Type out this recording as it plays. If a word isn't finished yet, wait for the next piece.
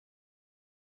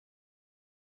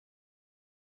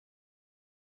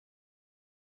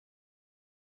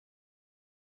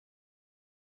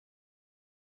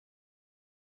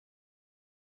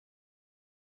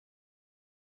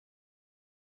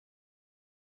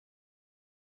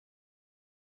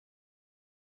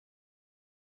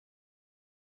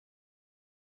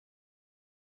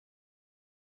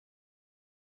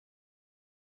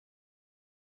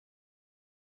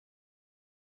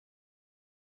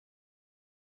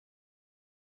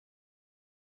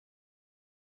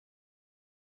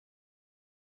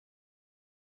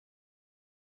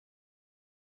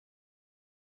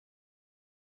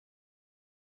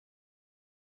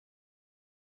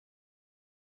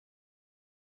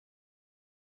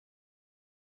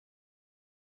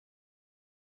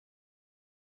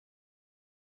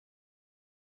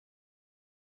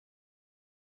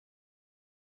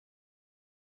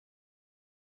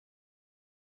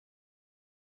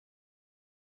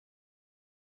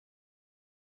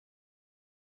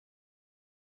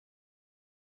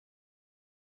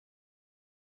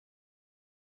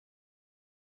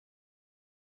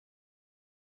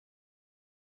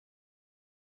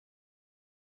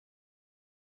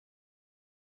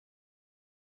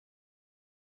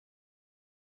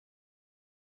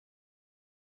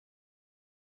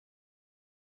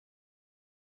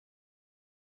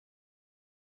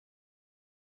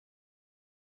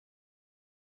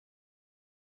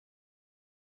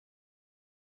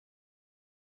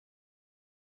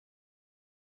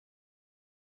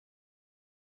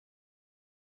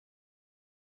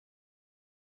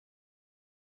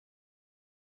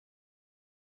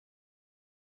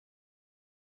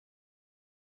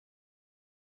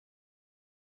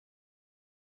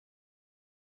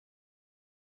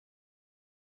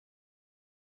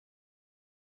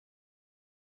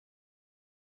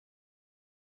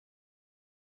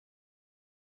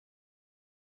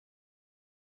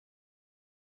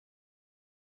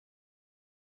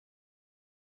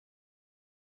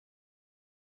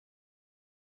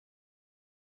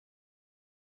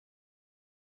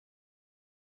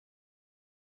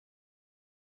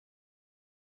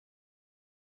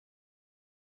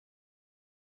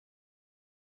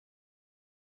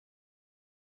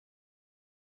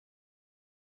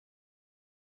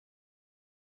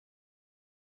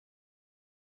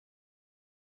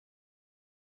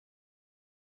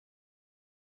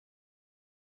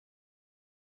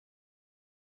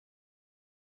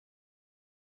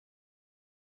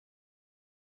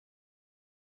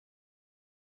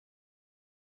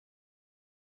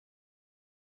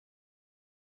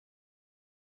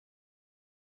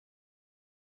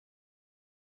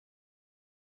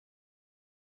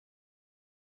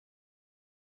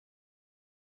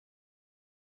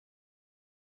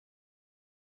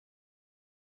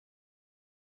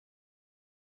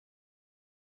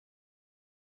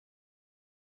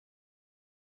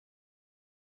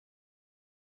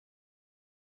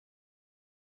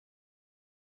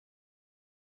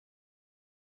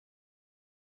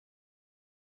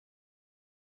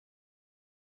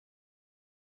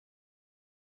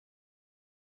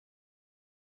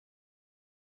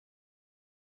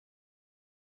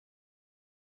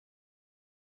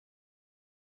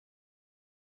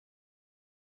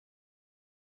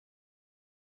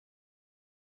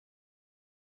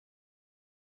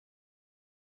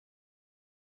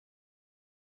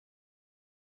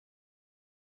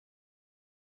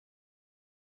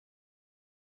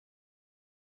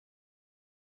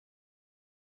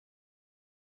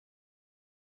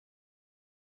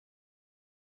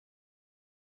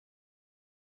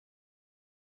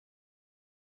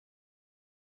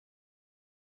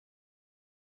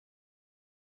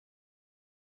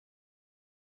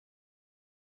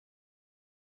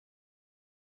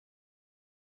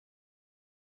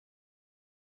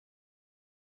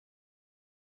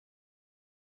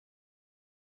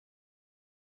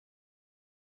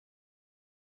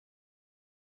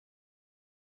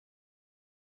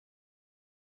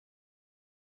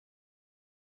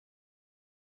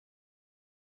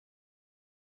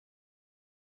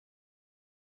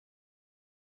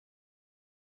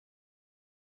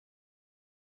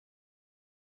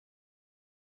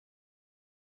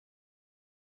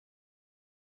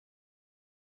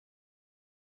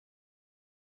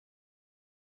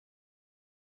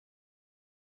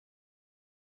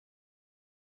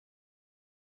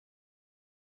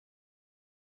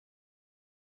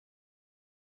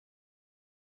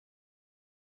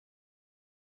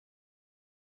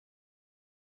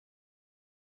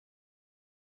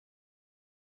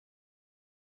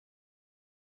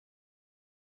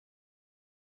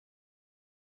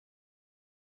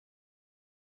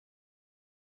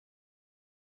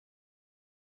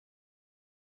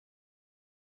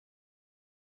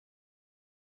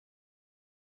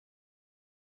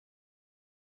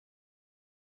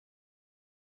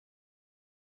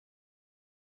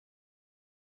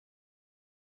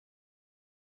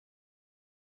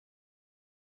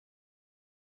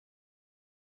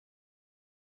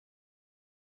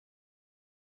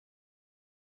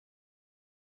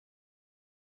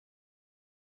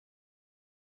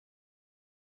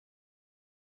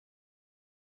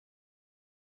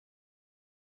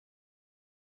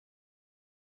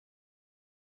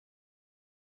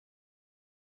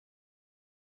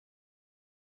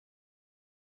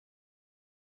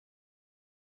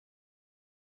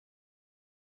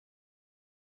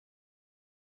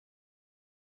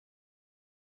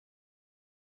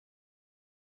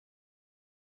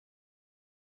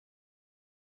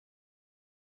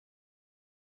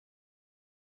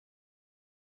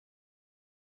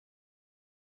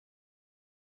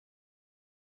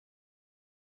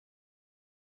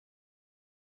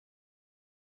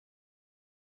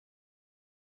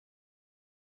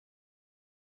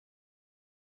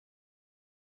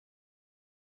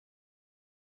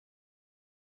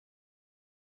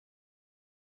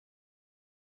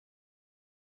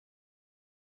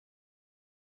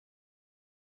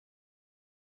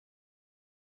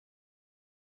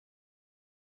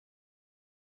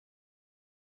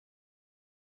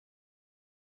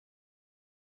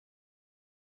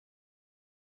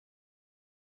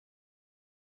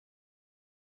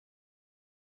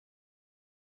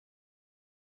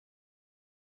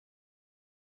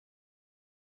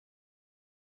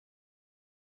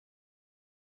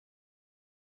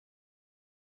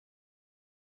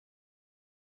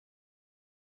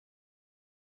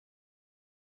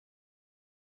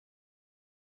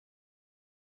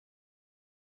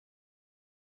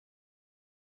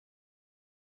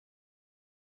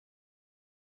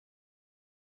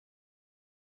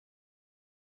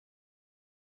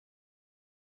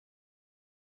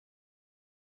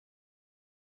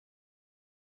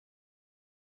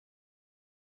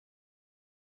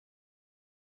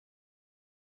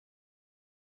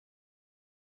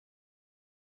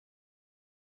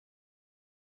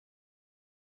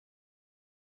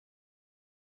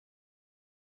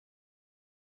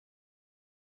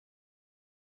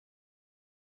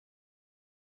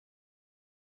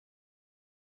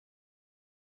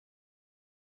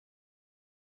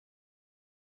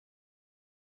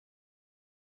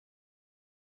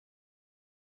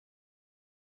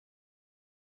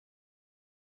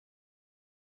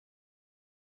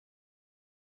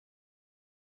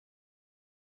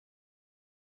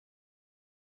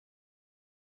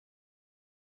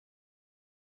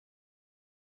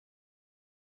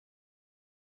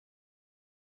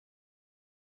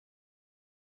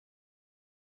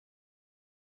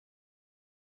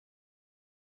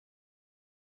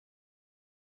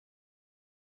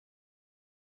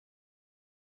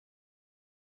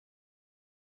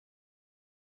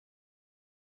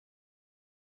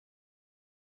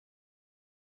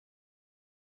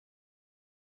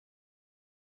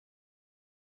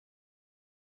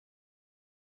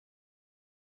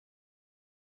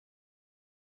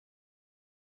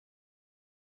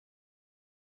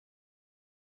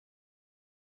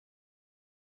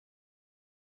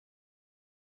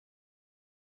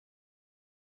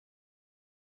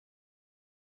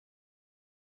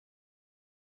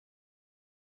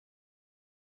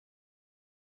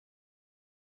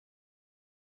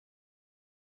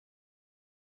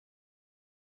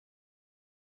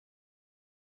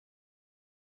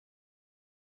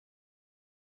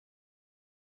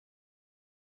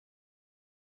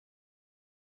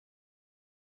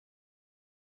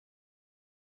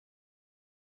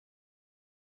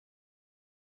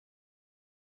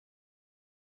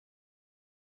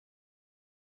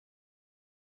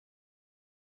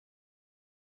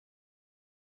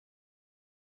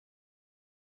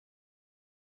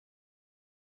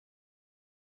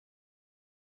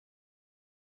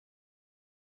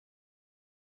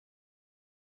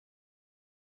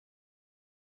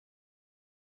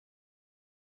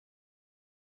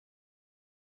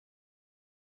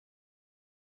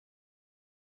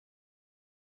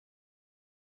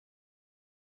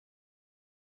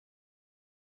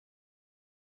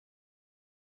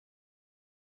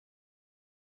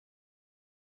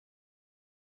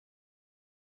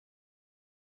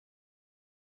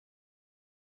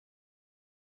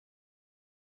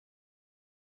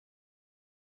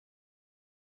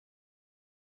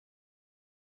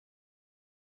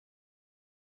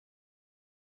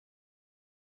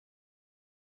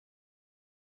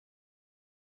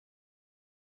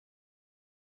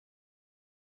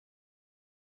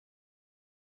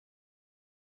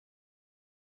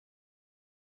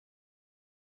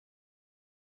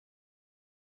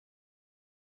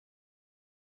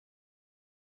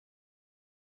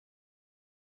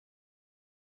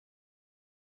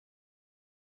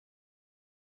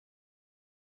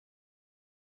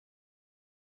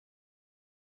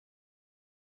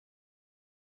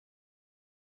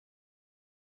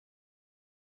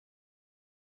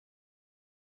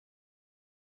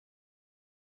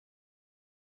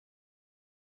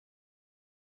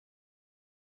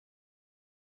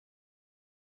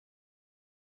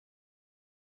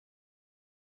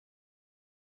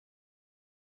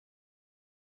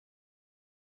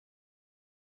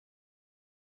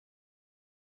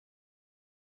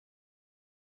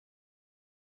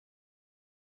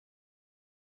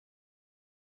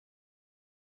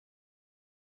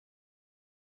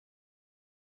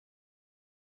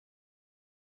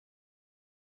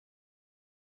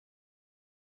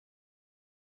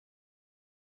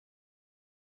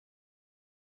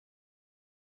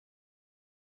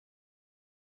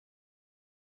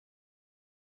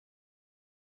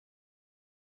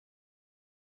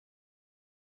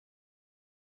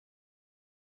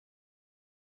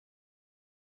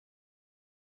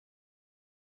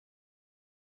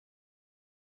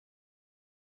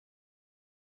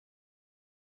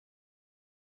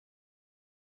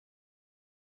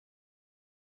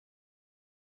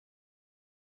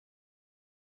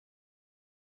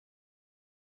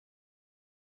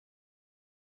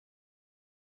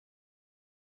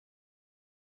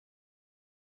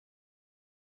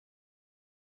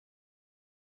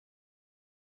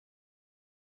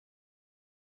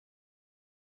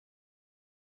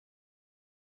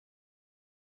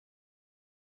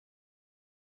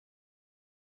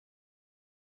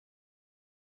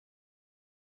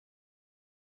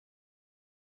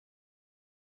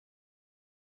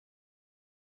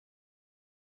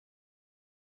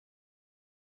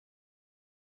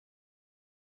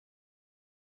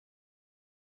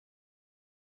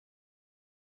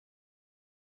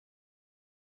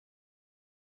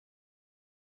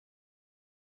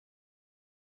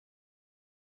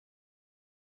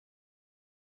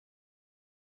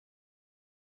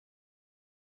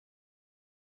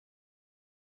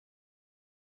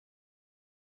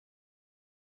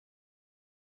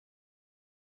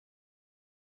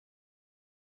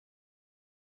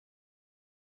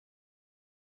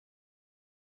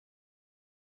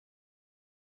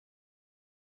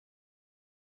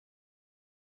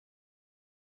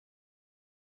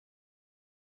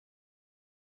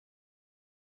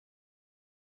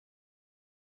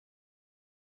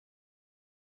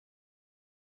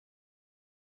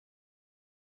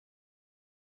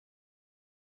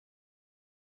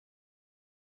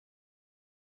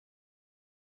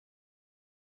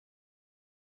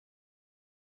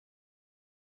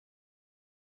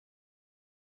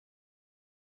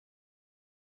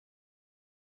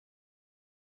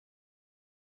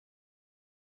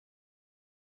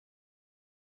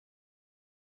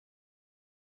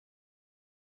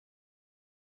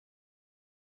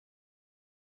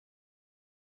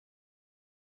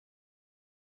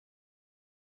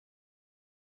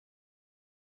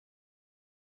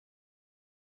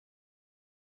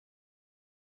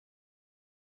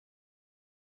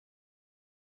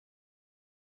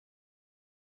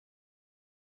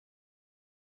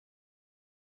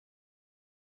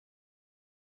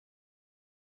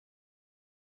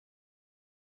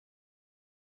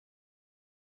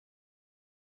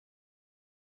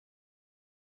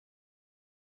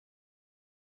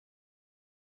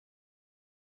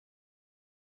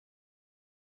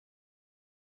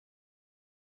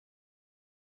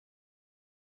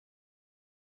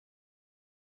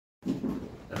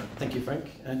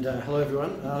Frank, and hello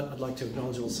everyone. I'd like to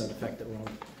acknowledge also the fact that we're on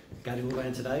Gadigal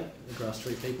land today, the Grass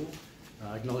Tree people.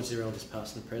 Acknowledge their elders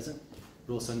past and present,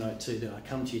 but also note too that I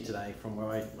come to you today from where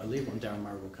I live on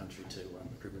Darren country too. I'm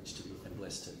privileged to be and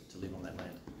blessed to live on that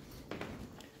land.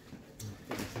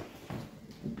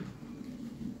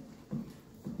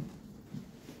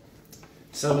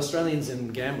 So Australians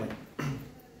and gambling.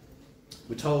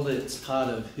 We're told that it's part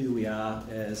of who we are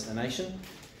as a nation.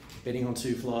 Betting on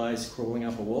two flies, crawling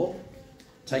up a wall,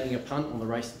 taking a punt on the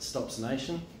race that stops the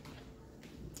nation,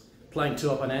 playing two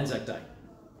up on Anzac Day.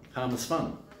 Harmless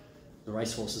fun, the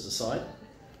racehorses aside,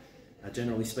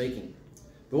 generally speaking.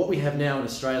 But what we have now in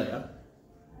Australia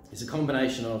is a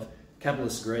combination of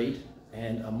capitalist greed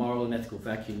and a moral and ethical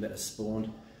vacuum that has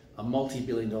spawned a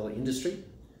multi-billion-dollar industry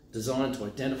designed to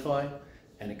identify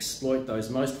and exploit those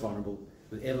most vulnerable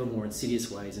with ever more insidious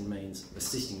ways and means of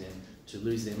assisting them to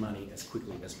lose their money as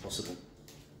quickly as possible.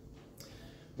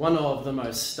 One of the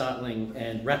most startling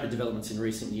and rapid developments in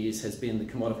recent years has been the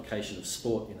commodification of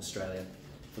sport in Australia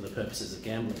for the purposes of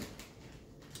gambling.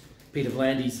 Peter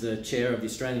V'landys, the chair of the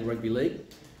Australian Rugby League,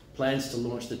 plans to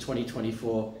launch the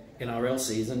 2024 NRL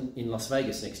season in Las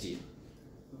Vegas next year.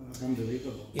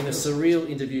 Unbelievable. In a surreal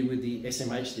interview with the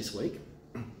SMH this week,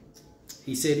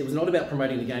 he said it was not about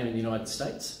promoting the game in the United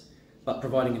States, but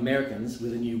providing Americans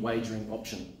with a new wagering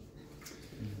option.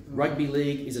 Rugby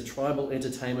league is a tribal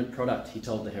entertainment product, he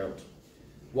told the Herald.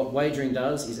 What wagering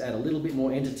does is add a little bit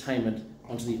more entertainment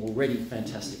onto the already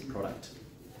fantastic product.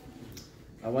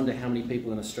 I wonder how many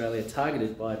people in Australia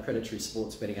targeted by predatory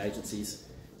sports betting agencies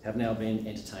have now been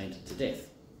entertained to death.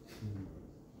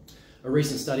 A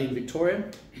recent study in Victoria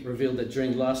revealed that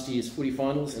during last year's footy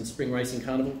finals and spring racing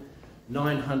carnival,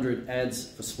 900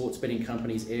 ads for sports betting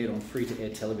companies aired on free-to-air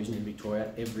television in Victoria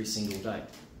every single day.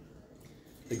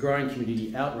 The growing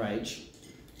community outrage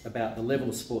about the level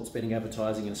of sports betting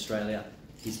advertising in Australia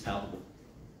is palpable.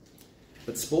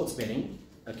 But sports betting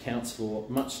accounts for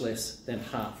much less than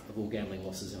half of all gambling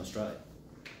losses in Australia.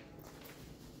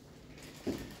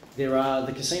 There are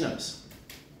the casinos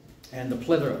and the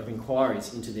plethora of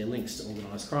inquiries into their links to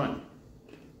organised crime.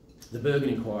 The Bergen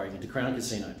inquiry into Crown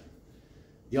Casino.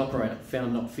 The operator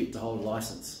found not fit to hold a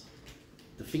licence.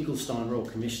 The Finkelstein Royal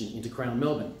Commission into Crown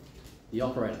Melbourne. The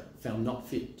operator found not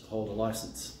fit to hold a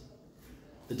licence.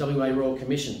 The WA Royal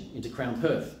Commission into Crown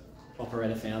Perth.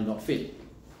 Operator found not fit.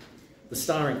 The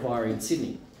Star Inquiry in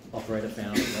Sydney. Operator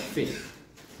found not fit.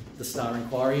 The Star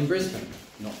Inquiry in Brisbane.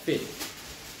 Not fit.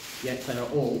 Yet they are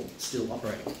all still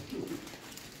operating.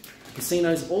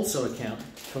 Casinos also account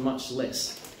for much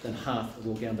less than half of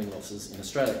all gambling losses in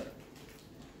Australia.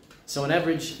 So on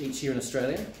average, each year in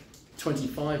Australia,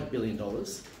 $25 billion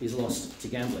is lost to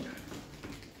gambling.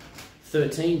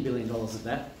 $13 billion of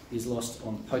that is lost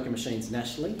on poker machines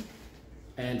nationally,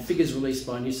 and figures released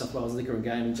by New South Wales Liquor and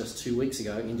Gaming just 2 weeks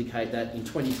ago indicate that in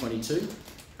 2022,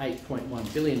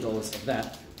 $8.1 billion of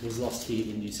that was lost here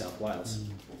in New South Wales.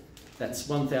 That's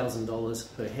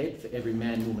 $1,000 per head for every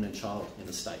man, woman and child in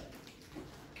the state.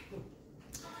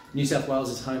 New South Wales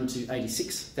is home to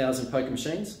 86,000 poker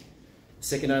machines,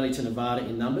 second only to Nevada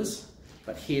in numbers,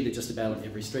 but here they're just about on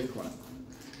every street corner.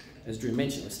 As Drew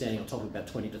mentioned, we're standing on top of about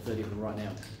 20 to 30 of them right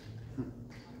now.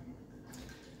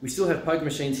 We still have poker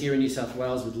machines here in New South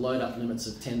Wales with load-up limits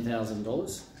of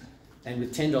 $10,000, and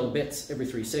with $10 bets every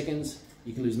 3 seconds,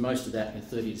 you can lose most of that in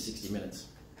 30 to 60 minutes.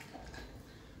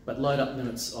 But load-up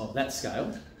limits of that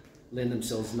scale lend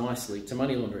themselves nicely to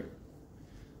money laundering.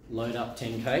 Load up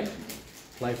 10K,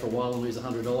 play for a while and lose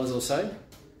 $100 or so,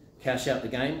 cash out the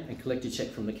game and collect your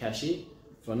cheque from the cashier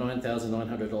for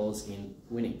 $9,900 in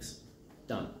winnings.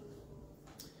 Done.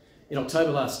 In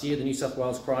October last year, the New South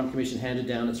Wales Crime Commission handed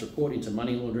down its report into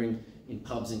money laundering in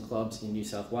pubs and clubs in New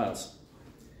South Wales.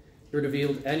 It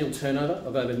revealed annual turnover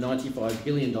of over $95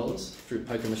 billion through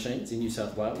poker machines in New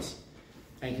South Wales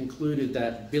and concluded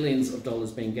that billions of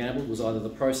dollars being gambled was either the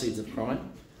proceeds of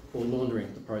crime or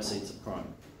laundering the proceeds of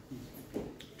crime.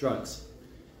 Drugs,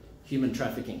 human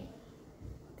trafficking.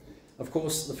 Of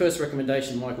course, the first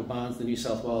recommendation Michael Barnes, the New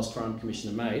South Wales Crime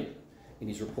Commissioner, made in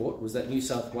his report was that New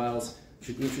South Wales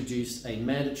should introduce a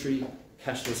mandatory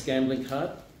cashless gambling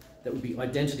card that would be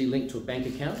identity linked to a bank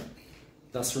account,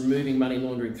 thus removing money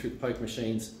laundering through poker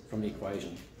machines from the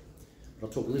equation. But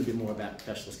I'll talk a little bit more about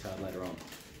cashless card later on.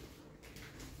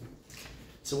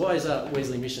 So why is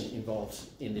Wesley Mission involved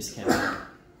in this campaign?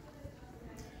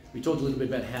 We talked a little bit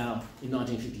about how in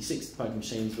 1956 poker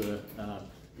machines were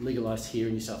legalised here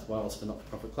in New South Wales for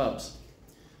not-for-profit clubs.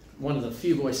 One of the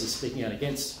few voices speaking out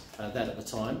against that at the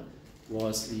time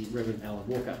was the Reverend Alan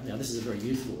Walker. Now this is a very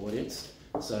youthful audience,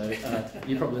 So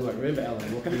you probably won't remember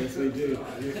Alan Walker. Yes, we do.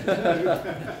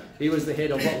 He was the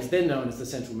head of what was then known as the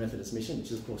Central Methodist Mission,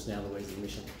 which is of course now the Wesley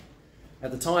Mission.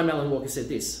 At the time, Alan Walker said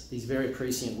these very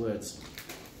prescient words: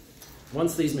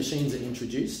 "Once these machines are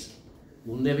introduced,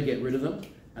 we'll never get rid of them,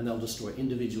 and they'll destroy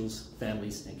individuals,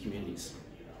 families and communities."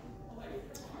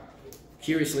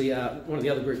 Curiously, one of the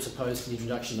other groups opposed to the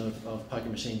introduction of poker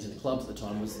machines in the clubs at the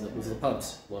time was the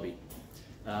pubs lobby,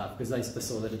 because they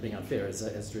saw that as being unfair,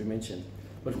 as Drew mentioned.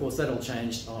 But of course that all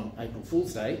changed on April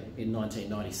Fool's Day in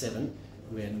 1997,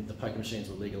 when the poker machines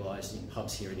were legalised in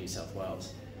pubs here in New South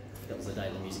Wales. That was the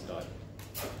day the music died.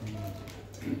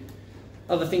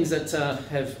 Other things that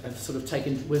have sort of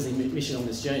taken Wesley Mission on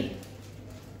this journey.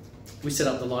 We set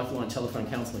up the Lifeline telephone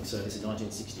counselling service in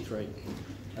 1963.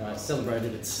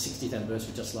 Celebrated its 60th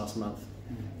anniversary just last month.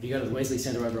 If you go to the Wesley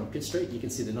Centre over on Pitt Street, you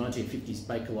can see the 1950s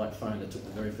Bakelite phone that took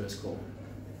the very first call.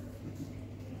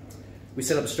 We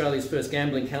set up Australia's first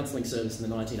gambling counselling service in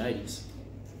the 1980s.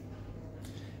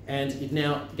 And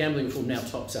gambling reform now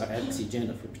tops our advocacy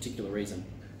agenda for a particular reason.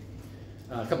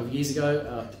 A couple of years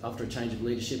ago, after a change of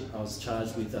leadership, I was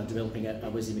charged with developing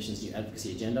Wesley Mission's new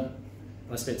advocacy agenda.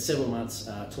 And I spent several months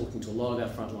talking to a lot of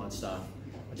our frontline staff,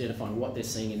 identifying what they're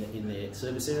seeing in their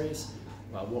service areas,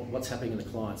 what's happening in the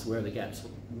clients, where are the gaps,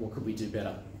 what could we do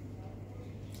better.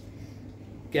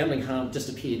 Gambling harm just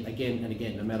appeared again and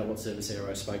again, no matter what service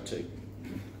area I spoke to.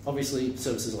 Obviously,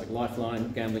 services like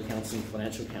Lifeline, gambling counselling,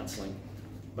 financial counselling,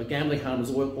 but gambling harm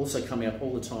is also coming up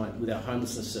all the time with our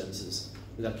homelessness services,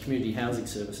 with our community housing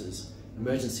services,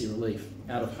 emergency relief,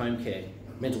 out-of-home care,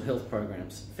 mental health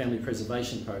programs, family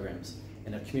preservation programs,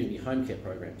 and our community home care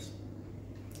programs.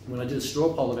 When I did a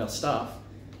straw poll of our staff,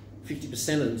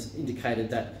 50% of them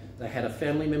indicated that they had a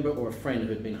family member or a friend who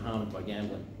had been harmed by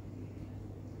gambling.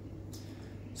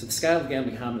 So the scale of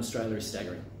gambling harm in Australia is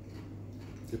staggering.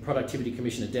 The Productivity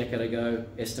Commission a decade ago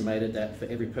estimated that for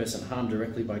every person harmed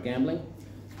directly by gambling,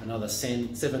 another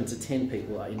 7 to 10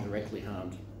 people are indirectly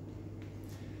harmed.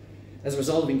 As a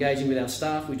result of engaging with our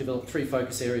staff, we developed 3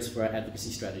 focus areas for our advocacy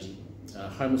strategy: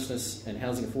 homelessness and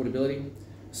housing affordability,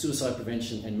 suicide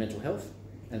prevention and mental health,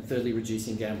 and thirdly,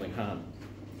 reducing gambling harm.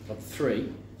 Of the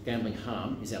 3, gambling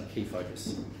harm is our key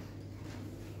focus.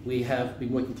 We have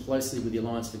been working closely with the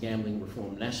Alliance for Gambling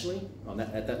Reform nationally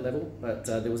at that level, but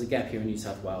there was a gap here in New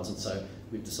South Wales, and so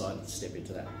we've decided to step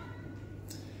into that.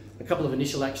 A couple of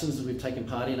initial actions that we've taken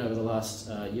part in over the last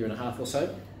year and a half or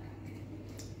so.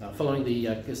 Following the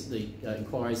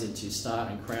inquiries into Star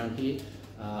and Crown here,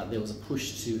 there was a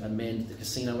push to amend the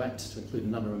Casino Act to include a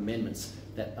number of amendments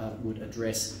that would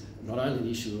address not only the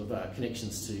issue of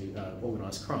connections to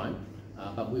organised crime,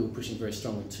 but we were pushing very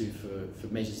strongly too for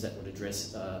measures that would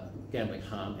address gambling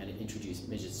harm and introduce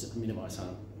measures to minimise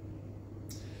harm.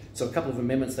 So a couple of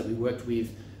amendments that we worked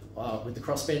with the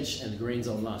Crossbench and the Greens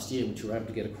on last year, which we were able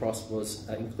to get across, was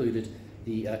included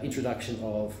the introduction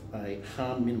of a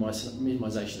harm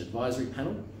minimisation advisory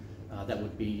panel that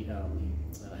would be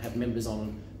have members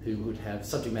on who would have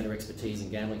subject matter expertise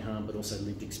in gambling harm, but also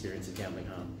lived experience of gambling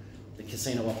harm. The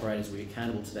casino operators will be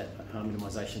accountable to that harm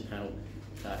minimisation panel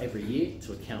every year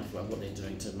to account for what they're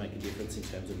doing to make a difference in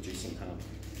terms of reducing harm.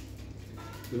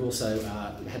 We've also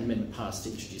had an amendment passed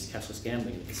to introduce cashless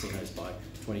gambling in the casinos by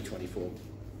 2024.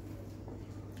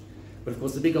 But of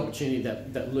course the big opportunity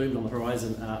that loomed on the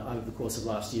horizon over the course of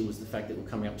last year was the fact that we're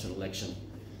coming up to an election,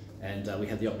 and we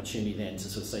had the opportunity then to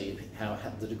sort of see how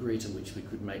the degree to which we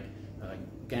could make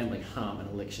gambling harm an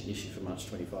election issue for March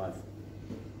 25.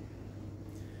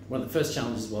 One of the first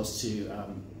challenges was to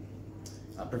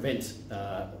prevent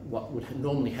what would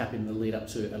normally happen in the lead up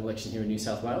to an election here in New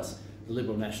South Wales, the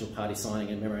Liberal National Party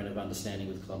signing a memorandum of understanding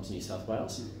with Clubs New South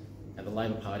Wales, and the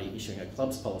Labor Party issuing a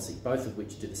clubs policy, both of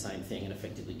which do the same thing and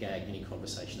effectively gag any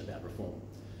conversation about reform.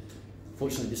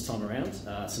 Fortunately this time around,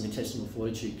 some intestinal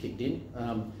fortitude kicked in.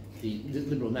 The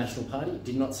Liberal National Party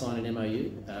did not sign an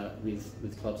MOU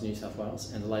with Clubs New South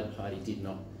Wales, and the Labor Party did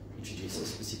not introduce a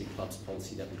specific clubs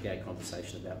policy that would gag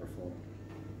conversation about reform.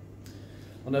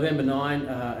 On November 9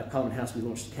 at Parliament House, we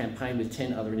launched a campaign with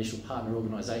 10 other initial partner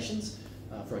organisations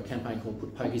for a campaign called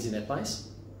Put Pokies in Their Place.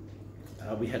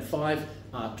 We had 5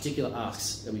 particular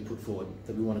asks that we put forward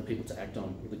that we wanted people to act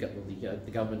on,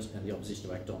 the government and the opposition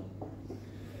to act on.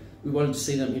 We wanted to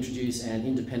see them introduce an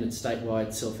independent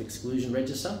statewide self-exclusion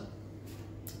register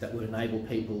that would enable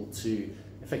people to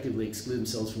effectively exclude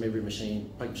themselves from every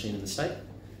poker machine in the state.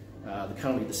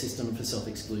 Currently the system for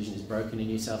self-exclusion is broken in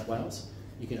New South Wales.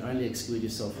 You can only exclude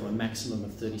yourself from a maximum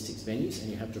of 36 venues, and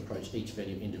you have to approach each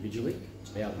venue individually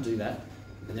to be able to do that.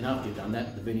 And then after you've done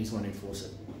that, the venues won't enforce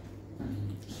it.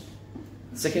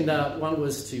 The second one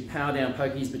was to power down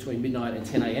pokies between midnight and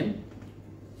 10 AM.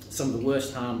 Some of the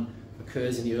worst harm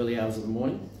occurs in the early hours of the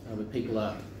morning, where people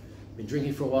have been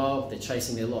drinking for a while, they're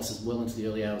chasing their losses well into the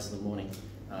early hours of the morning.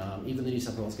 Even the New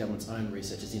South Wales Government's own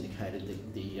research has indicated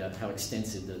how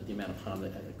extensive the amount of harm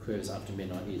that occurs after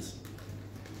midnight is.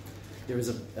 There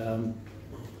is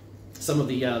some of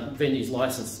the venues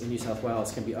licensed in New South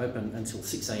Wales can be open until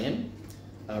 6 AM,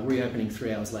 reopening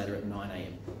 3 hours later at 9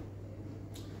 AM.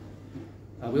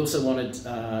 We also wanted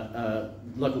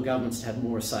local governments to have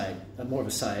more of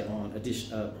a say on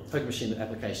poker machine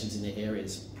applications in their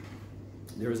areas.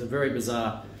 There is a very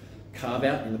bizarre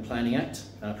carve-out in the Planning Act,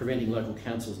 preventing local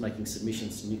councils making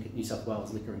submissions to New South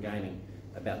Wales Liquor and Gaming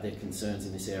about their concerns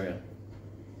in this area.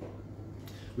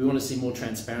 We want to see more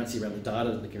transparency around the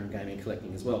data that Liquor and Gaming are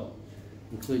collecting as well,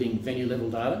 including venue-level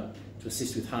data to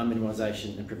assist with harm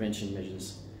minimisation and prevention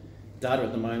measures. Data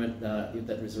at the moment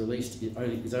that was released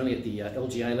is only at the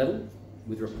LGA level,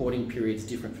 with reporting periods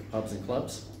different for pubs and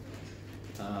clubs.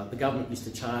 The government used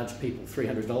to charge people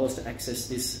 $300 to access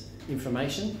this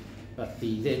information, but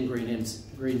the then Greens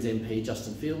MP,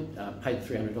 Justin Field, paid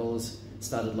the $300,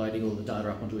 started loading all the data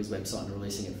up onto his website and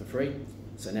releasing it for free.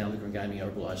 So now Liquor and Gaming are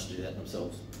obliged to do that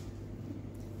themselves.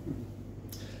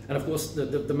 And of course,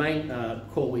 the main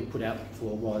call we put out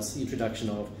for was the introduction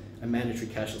of a mandatory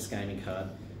cashless gaming card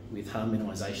with harm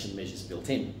minimisation measures built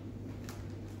in.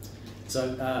 So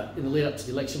in the lead up to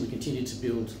the election, we continued to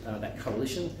build that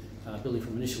coalition, building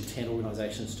from initial 10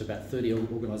 organisations to about 30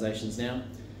 organisations now,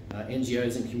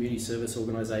 NGOs and community service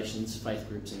organisations, faith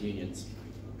groups and unions.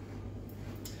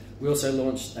 We also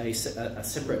launched a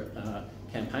separate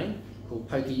campaign called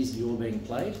Pokies, You're Being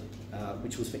Played,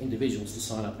 which was for individuals to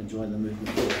sign up and join the movement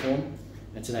for reform.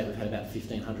 And today we've had about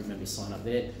 1,500 members sign up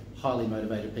there, highly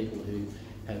motivated people who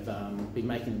have been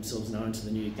making themselves known to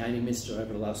the new gaming minister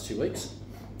over the last 2 weeks.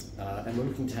 And we're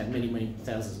looking to have many, many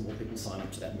thousands more people sign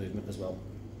up to that movement as well.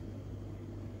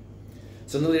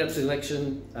 So in the lead up to the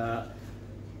election,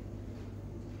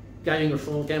 gambling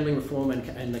reform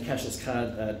and the cashless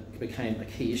card became a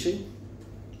key issue.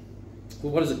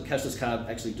 Well, what does a cashless card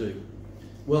actually do?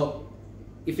 Well,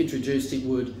 if introduced, it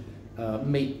would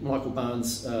meet Michael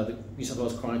Barnes, the New South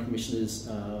Wales Crime Commissioner's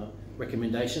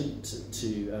recommendation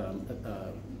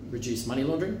to reduce money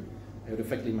laundering. It would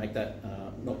effectively make that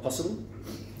not possible.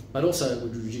 But also it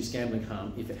would reduce gambling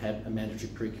harm if it had a mandatory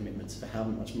pre-commitments for how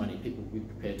much money people would be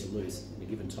prepared to lose in a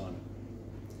given time.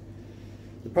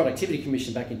 The Productivity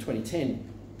Commission back in 2010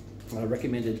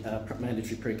 recommended a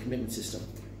mandatory pre-commitment system.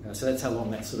 So that's how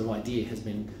long that sort of idea has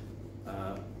been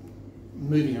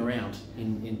moving around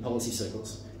in policy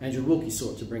circles. Andrew Rooke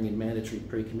sought to bring in mandatory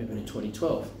pre-commitment in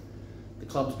 2012. The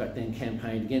clubs back then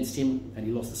campaigned against him and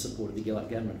he lost the support of the Gillard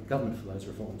government for those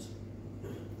reforms.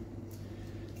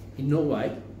 In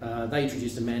Norway, they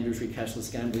introduced a mandatory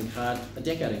cashless gambling card a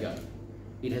decade ago.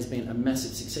 It has been a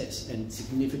massive success and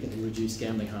significantly reduced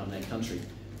gambling harm in their country.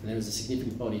 And there is a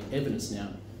significant body of evidence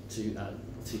now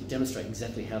to demonstrate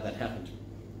exactly how that happened.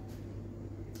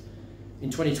 In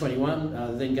 2021,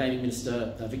 the then Gaming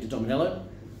Minister, Victor Dominello,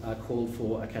 called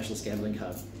for a cashless gambling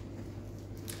card.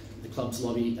 The club's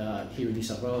lobby here in New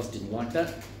South Wales didn't like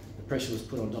that. The pressure was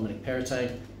put on Dominic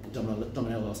Perrottet, and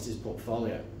Dominello lost his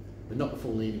portfolio, but not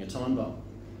before leaving a time bomb.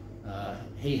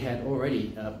 He had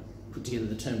already put together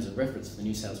the terms of reference for the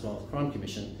New South Wales Crime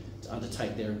Commission to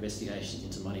undertake their investigation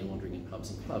into money laundering in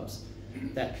pubs and clubs.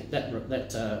 The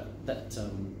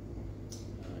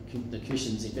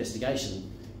Commission's investigation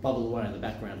bubbled away in the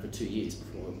background for 2 years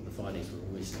before the findings were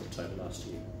released in October last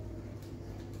year.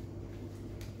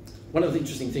 One of the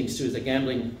interesting things too is that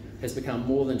gambling has become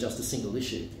more than just a single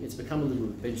issue. It's become a little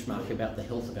benchmark about the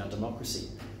health of our democracy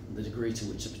and the degree to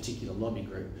which a particular lobby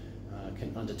group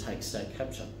can undertake state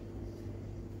capture.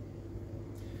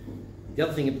 The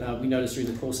other thing we noticed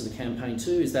during the course of the campaign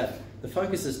too is that the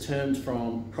focus has turned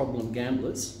from problem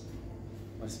gamblers,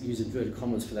 I use inverted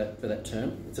commas for that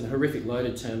term, it's a horrific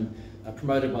loaded term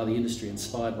promoted by the industry,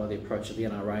 inspired by the approach of the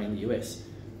NRA in the US,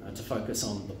 to focus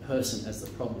on the person as the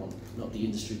problem, not the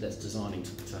industry that's designing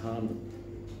to harm them.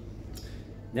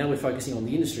 Now we're focusing on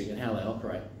the industry and how they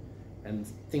operate. And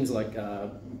things like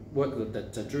work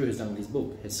that Drew has done in his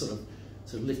book has sort of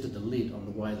lifted the lid on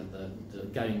the way that the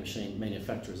gaming machine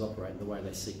manufacturers operate and the way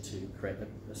they seek to create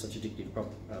such addictive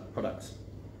products.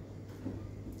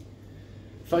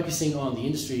 Focusing on the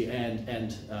industry and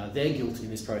their guilt in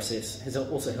this process has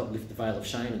also helped lift the veil of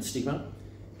shame and stigma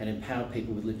and empower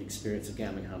people with lived experience of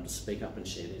gambling harm to speak up and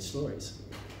share their stories.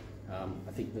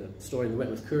 I think the story in the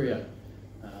Wentworth Courier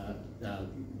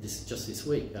just this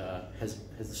week has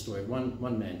the story of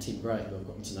one man, Tim Gray, who I've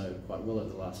gotten to know quite well over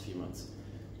the last few months.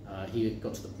 He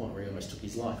got to the point where he almost took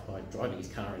his life by driving his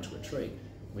car into a tree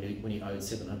when he owed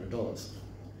 $700.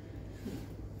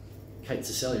 Kate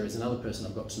Cecilia is another person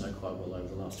I've got to know quite well over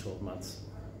the last 12 months.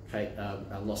 Kate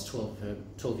lost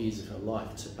 12 years of her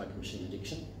life to poker machine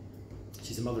addiction.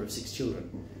 She's a mother of 6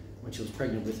 children. When she was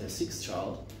pregnant with her 6th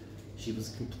child, she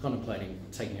was contemplating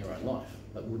taking her own life,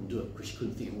 but wouldn't do it because she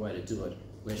couldn't think of a way to do it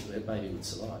where her baby would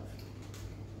survive.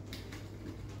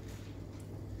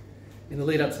 In the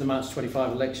lead up to the March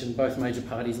 25 election, both major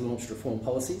parties launched reform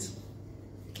policies.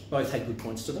 Both had good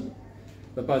points to them,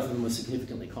 but both of them were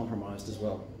significantly compromised as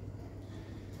well.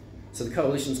 So the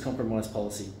Coalition's compromise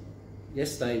policy.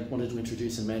 Yes, they wanted to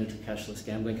introduce a mandatory cashless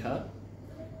gambling card,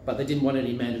 but they didn't want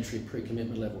any mandatory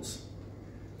pre-commitment levels.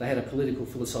 They had a political,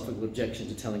 philosophical objection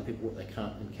to telling people what they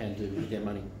can't and can do with their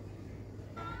money.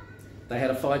 They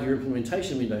had a 5-year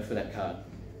implementation window for that card,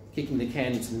 kicking the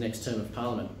can into the next term of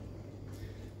Parliament.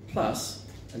 Plus,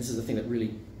 and this is the thing that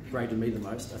really grated me the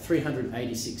most, a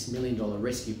 $386 million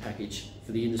rescue package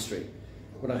for the industry.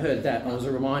 When I heard that, I was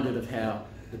reminded of how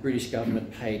the British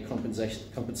government paid compensation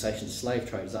to slave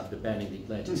traders after banning the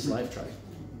Atlantic slave trade.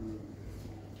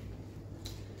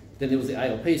 Then there was the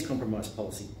ALP's compromise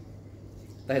policy.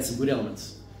 They had some good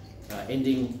elements,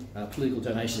 ending political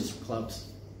donations from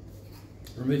clubs,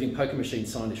 removing poker machine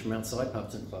signage from outside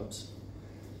pubs and clubs,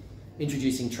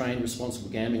 introducing trained responsible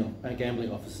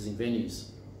gambling officers in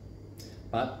venues,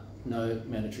 but no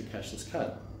mandatory cashless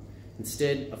card.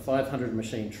 Instead, a 500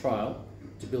 machine trial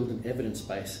to build an evidence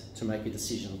base to make a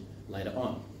decision later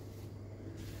on.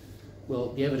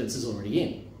 Well, the evidence is already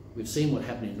in. We've seen what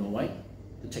happened in Norway.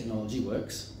 The technology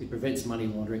works. It prevents money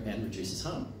laundering and reduces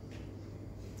harm.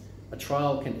 A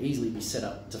trial can easily be set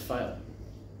up to fail.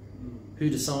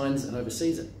 Who designs and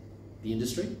oversees it? The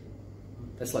industry?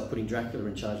 That's like putting Dracula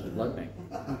in charge of the blood bank.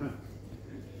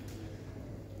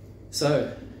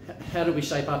 So, how do we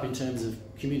shape up in terms of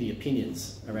community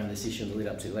opinions around this issue in the lead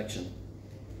up to the election?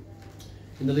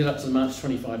 In the lead up to the March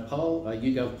 25 poll,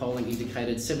 YouGov polling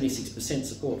indicated 76%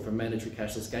 support for a mandatory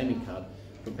cashless gaming card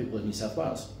from people in New South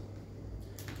Wales.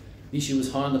 The issue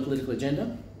was high on the political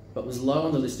agenda, but was low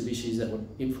on the list of issues that would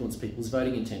influence people's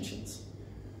voting intentions.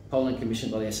 Polling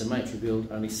commissioned by the SMH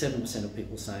revealed only 7% of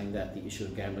people saying that the issue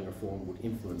of gambling reform would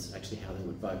influence actually how they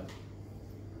would vote.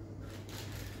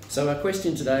 So our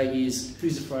question today is,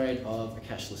 who's afraid of a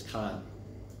cashless card?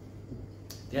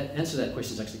 The answer to that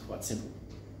question is actually quite simple.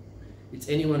 It's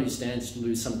anyone who stands to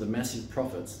lose some of the massive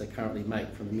profits they currently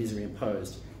make from the misery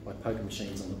imposed by poker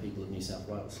machines on the people of New South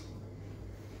Wales.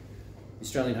 The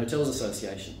Australian Hotels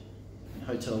Association, and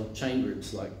hotel chain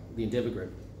groups like the Endeavour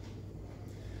Group,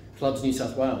 Clubs New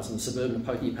South Wales and the suburban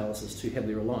pokie palaces too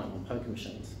heavily reliant on poker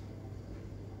machines.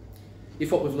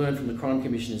 If what we've learned from the Crime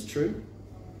Commission is true,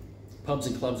 pubs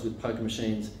and clubs with poker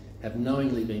machines have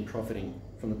knowingly been profiting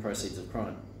from the proceeds of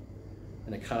crime,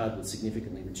 and a card would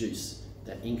significantly reduce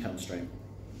that income stream.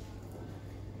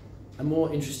 A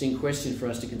more interesting question for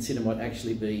us to consider might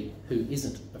actually be who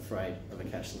isn't afraid of a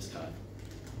cashless card.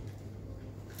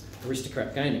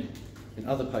 Aristocrat Gaming and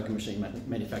other poker machine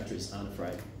manufacturers aren't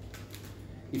afraid.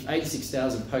 If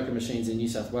 86,000 poker machines in New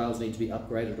South Wales need to be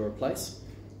upgraded or replaced,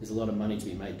 there's a lot of money to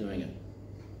be made doing it.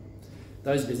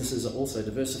 Those businesses are also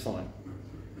diversifying.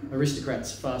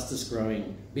 Aristocrat's fastest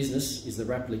growing business is the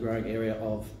rapidly growing area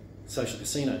of social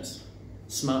casinos,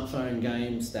 smartphone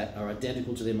games that are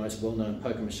identical to their most well-known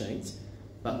poker machines,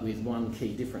 but with one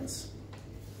key difference.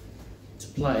 To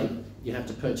play, you have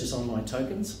to purchase online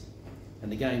tokens,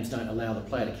 and the games don't allow the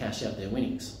player to cash out their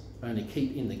winnings, only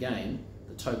keep in the game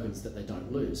the tokens that they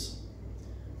don't lose.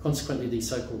 Consequently, these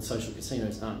so-called social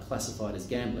casinos aren't classified as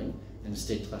gambling and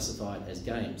instead classified as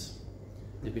games.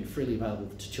 They've been freely available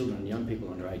to children and young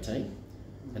people under 18,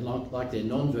 and like their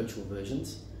non-virtual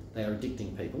versions, they are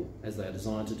addicting people, as they are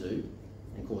designed to do,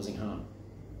 and causing harm.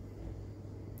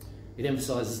 It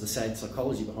emphasises the sad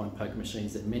psychology behind poker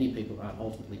machines that many people aren't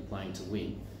ultimately playing to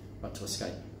win, but to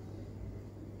escape.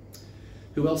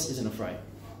 Who else isn't afraid?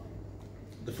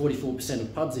 The 44%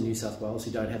 of pubs in New South Wales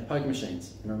who don't have poker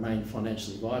machines and remain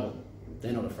financially viable,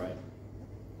 they're not afraid.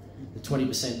 The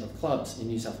 20% of clubs in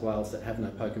New South Wales that have no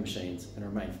poker machines and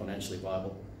remain financially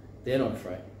viable, they're not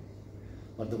afraid.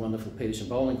 Like the wonderful Petersham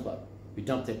Bowling Club, who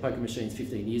dumped their poker machines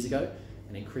 15 years ago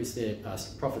and increased their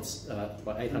profits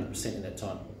by 800% in that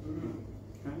time.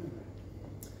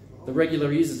 The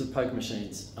regular users of poker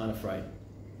machines aren't afraid.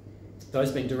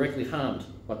 Those being directly harmed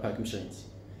by poker machines.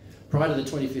 Prior to the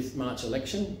 25th March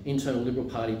election, internal Liberal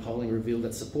Party polling revealed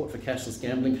that support for cashless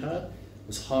gambling card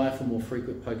was higher for more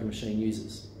frequent poker machine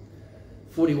users.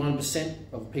 41%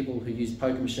 of people who use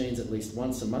poker machines at least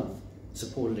once a month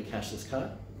supported a cashless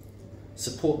card.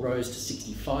 Support rose to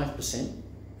 65%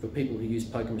 for people who use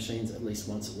poker machines at least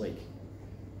once a week.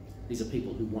 These are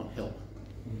people who want help.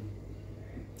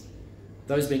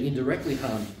 Those being indirectly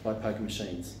harmed by poker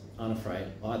machines aren't afraid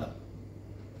either.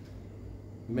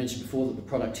 We mentioned before that the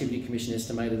Productivity Commission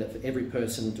estimated that for every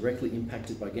person directly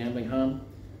impacted by gambling harm,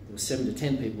 there were 7 to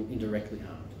 10 people indirectly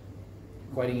harmed,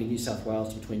 equating in New South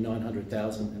Wales to between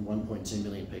 900,000 and 1.2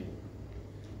 million people.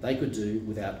 They could do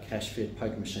without cash-fed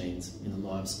poker machines in the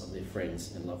lives of their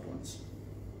friends and loved ones.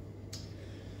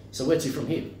 So where to from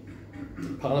here?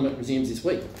 Parliament resumes this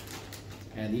week,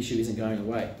 and the issue isn't going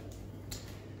away.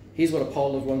 Here's what a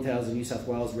poll of 1,000 New South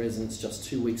Wales residents just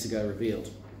 2 weeks ago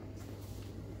revealed.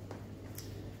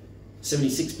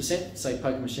 76% say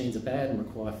poker machines are bad and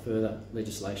require further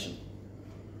legislation.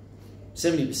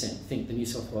 70% think the New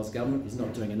South Wales government is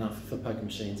not doing enough for poker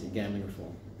machines and gambling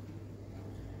reform.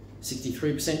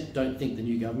 63% don't think the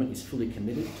new government is fully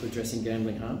committed to addressing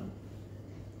gambling harm.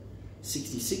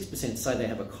 66% say they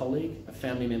have a colleague, a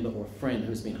family member or a friend who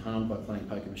has been harmed by playing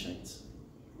poker machines.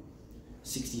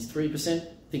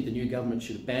 63% think the new government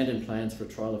should abandon plans for a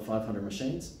trial of 500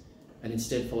 machines and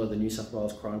instead follow the New South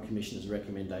Wales Crime Commissioner's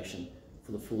recommendation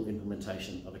for the full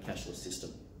implementation of a cashless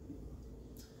system.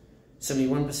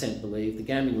 71% believe the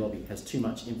gambling lobby has too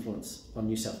much influence on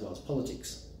New South Wales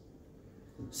politics.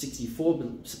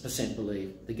 64%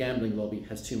 believe the gambling lobby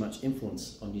has too much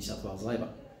influence on New South Wales Labor.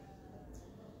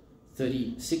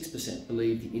 36%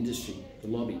 believe the industry, the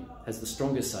lobby, has the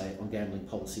strongest say on gambling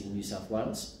policy in New South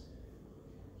Wales,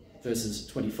 versus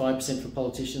 25% for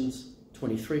politicians,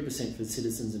 23% for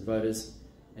citizens and voters,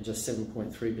 and just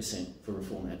 7.3% for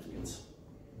reform advocates.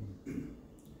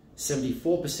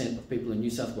 74% of people in New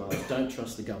South Wales don't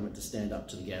trust the government to stand up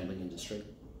to the gambling industry.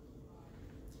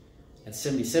 And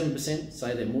 77%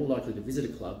 say they're more likely to visit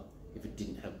a club if it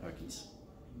didn't have pokies.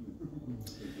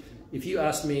 If you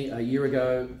asked me a year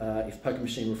ago if poker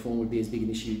machine reform would be as big an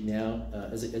issue now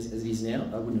as it is now,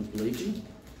 I wouldn't have believed you.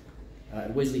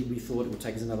 At Wesley, we thought it would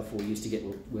take us another 4 years to get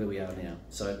where we are now.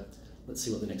 So let's see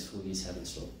what the next 4 years have in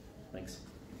store. Thanks.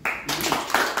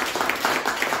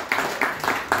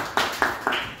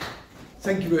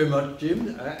 Thank you very much,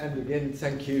 Jim, and again,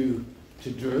 thank you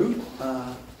to Drew.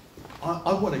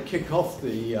 I want to kick off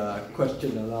the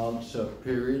question and answer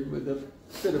period with a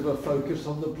bit of a focus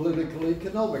on the political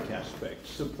economic aspects.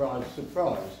 Surprise,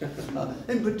 surprise.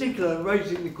 In particular,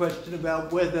 raising the question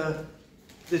about whether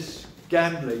this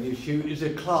gambling issue is a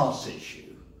class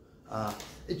issue.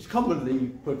 It's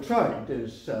commonly portrayed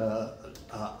as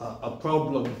a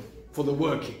problem for the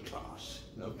working class.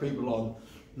 You know, people on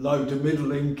low to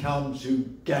middle incomes who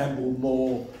gamble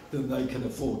more than they can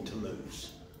afford to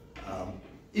lose.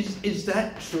 Is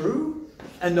that true?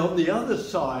 And on the other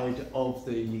side of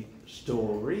the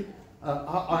story,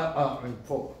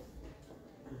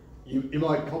 you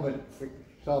might comment, for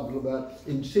example, about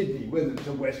in Sydney, whether it's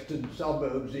a western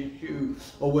suburbs issue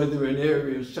or whether in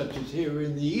areas such as here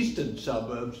in the eastern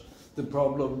suburbs, the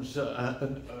problems,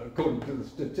 according to the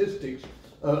statistics,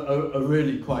 are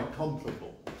really quite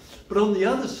comparable. But on the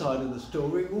other side of the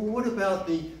story, well, what about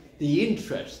the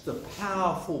interests, the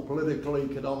powerful political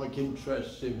economic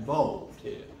interests involved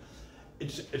here?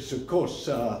 It's of course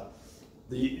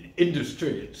the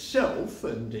industry itself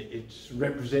and its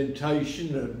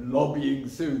representation and lobbying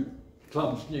through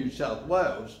Clubs New South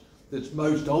Wales that's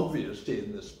most obviously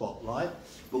in the spotlight.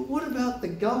 But what about the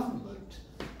government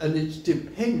and its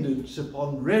dependence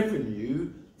upon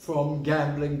revenue from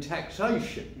gambling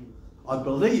taxation? I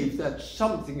believe that's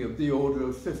something of the order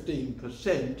of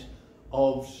 15%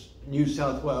 of New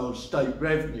South Wales state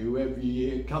revenue every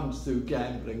year comes through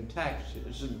gambling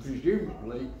taxes, and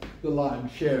presumably the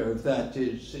lion's share of that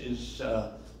is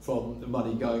from the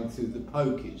money going through the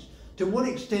pokies. To what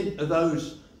extent are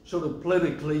those sort of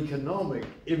political economic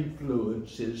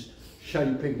influences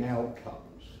shaping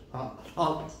outcomes?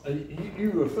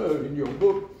 You refer in your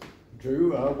book,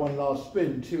 Drew, one last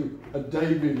spin, to a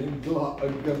David and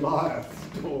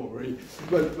Goliath story,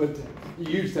 but you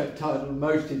use that title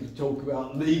mostly to talk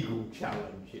about legal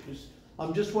challenges.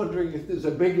 I'm just wondering if there's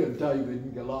a bigger David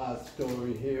and Goliath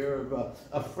story here of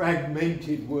a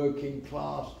fragmented working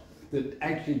class that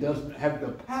actually doesn't have the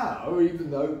power, even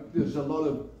though there's a lot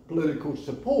of political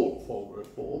support for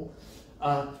reform,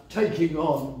 taking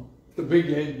on the big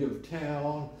end of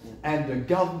town and a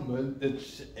government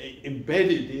that's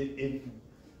embedded in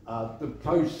the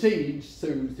proceeds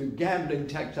through gambling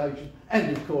taxation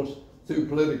and of course through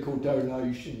political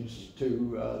donations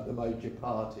to the major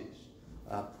parties.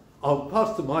 I'll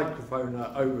pass the microphone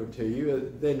over to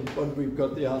you, then when we've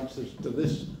got the answers to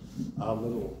this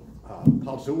little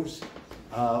puzzles,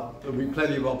 there'll be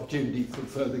plenty of opportunity for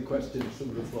further questions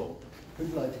from the floor.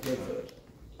 Who'd like to go first?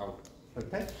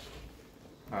 Okay.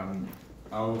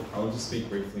 I'll just speak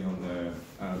briefly on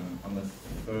the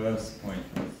first point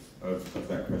of of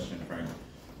that question, Frank,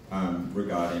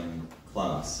 regarding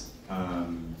class.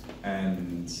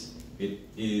 And it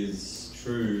is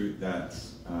true that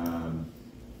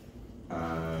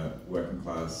working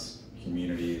class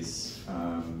communities,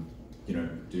 you know,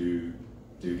 do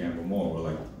gamble more, or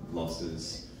like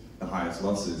losses. The highest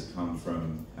losses come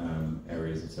from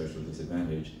areas of social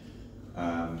disadvantage.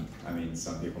 I mean,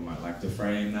 some people might like to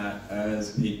frame that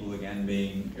as people, again,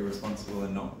 being irresponsible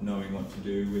and not knowing what to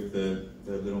do with the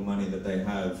little money that they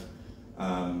have.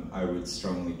 I would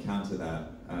strongly counter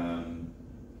that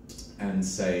and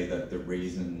say that the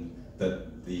reason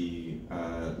that the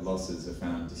losses are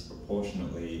found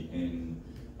disproportionately in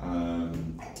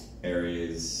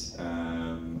areas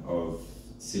of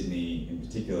Sydney in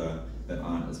particular that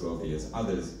aren't as wealthy as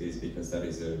others is because that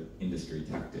is an industry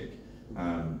tactic.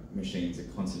 Machines are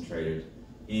concentrated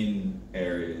in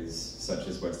areas such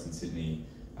as Western Sydney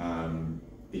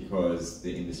because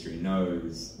the industry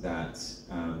knows that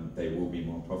they will be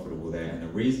more profitable there, and the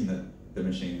reason that the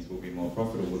machines will be more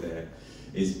profitable there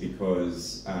is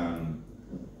because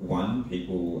one,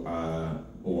 people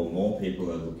or more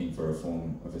people are looking for a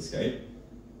form of escape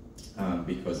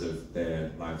because of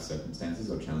their life circumstances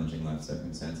or challenging life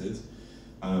circumstances.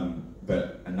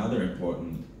 But another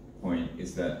important point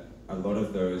is that a lot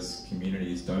of those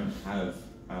communities don't have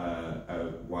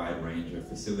a wide range of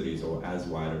facilities, or as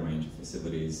wide a range of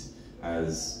facilities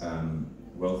as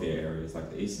wealthier areas like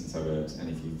the eastern suburbs. And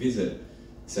if you visit,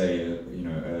 say, you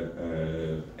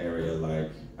know, a area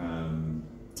like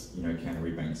you know,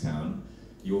 Canterbury Bankstown,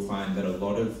 you'll find that a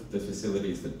lot of the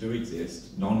facilities that do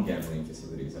exist, non-gambling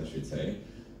facilities I should say,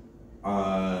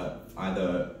 are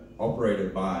either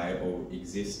operated by or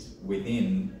exist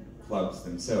within clubs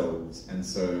themselves, and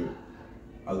so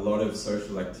a lot of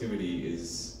social activity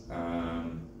is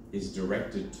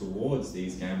directed towards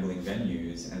these gambling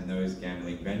venues, and those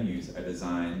gambling venues are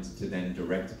designed to then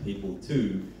direct people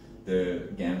to the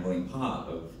gambling part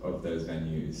of those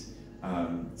venues.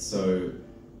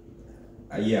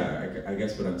 Yeah, I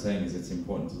guess what I'm saying is it's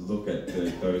important to look at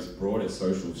those broader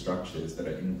social structures that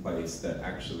are in place that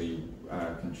actually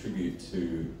contribute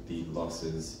to the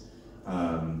losses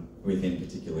within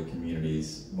particular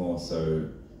communities more so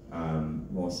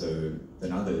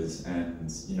than others.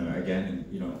 And you know, again,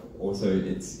 you know, also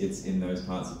it's in those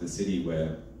parts of the city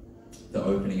where the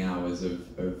opening hours of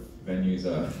venues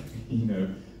are, you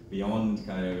know, beyond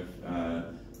kind of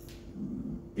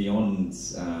beyond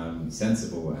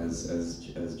sensible, as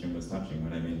Jim was touching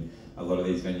on. I mean, a lot of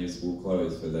these venues will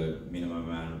close for the minimum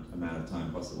amount of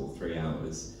time possible, 3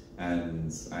 hours.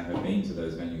 And I have been to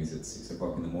those venues at 6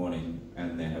 o'clock in the morning,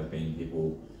 and there have been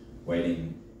people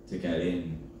waiting to get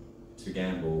in to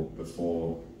gamble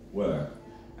before work,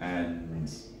 and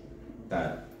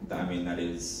that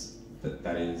is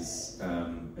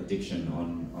addiction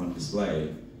on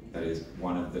display. That is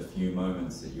one of the few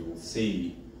moments that you will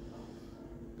see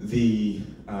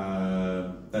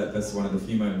that's one of the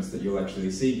few moments that you'll actually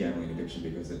see gambling addiction,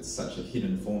 because it's such a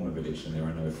hidden form of addiction. There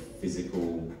are no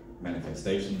physical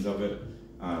manifestations of it,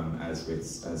 as with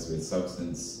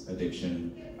substance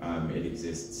addiction. It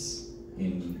exists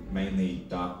in mainly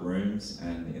dark rooms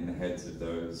and in the heads of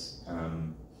those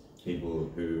people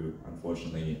who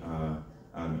unfortunately are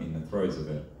in the throes of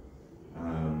it.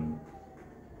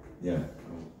 Yeah.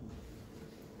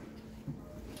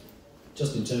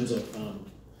 Just in terms of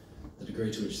the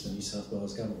degree to which the New South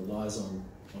Wales government relies on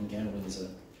gambling as a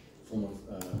form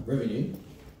of revenue,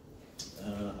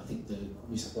 I think the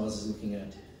New South Wales is looking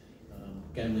at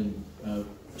gambling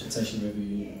taxation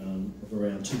revenue of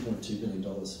around $2.2 billion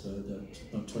for the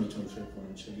 2023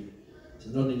 financial year. So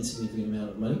not an insignificant amount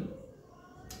of money.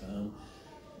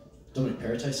 Dominic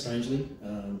Perrottet, strangely,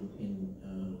 in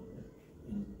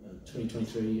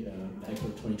 2023, April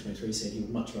 2023, said he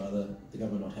would much rather the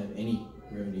government not have any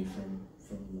revenue from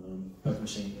poker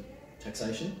machine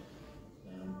taxation.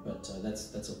 But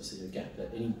that's obviously a gap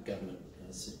that any government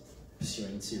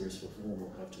pursuing serious reform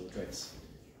will have to address,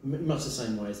 much the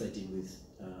same way as they did with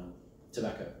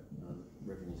tobacco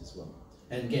revenues as well.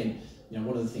 And again, you know,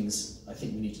 one of the things I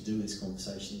think we need to do with this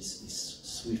conversation is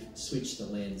switch the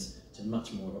lens to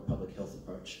much more of a public health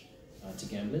approach to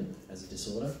gambling as a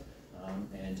disorder,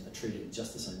 and treat it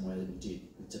just the same way that we did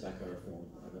with tobacco reform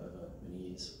over many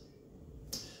years.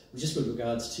 Just with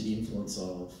regards to the influence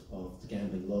of the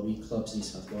gambling lobby, Clubs New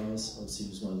South Wales obviously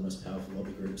was one of the most powerful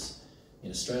lobby groups in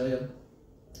Australia.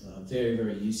 Very,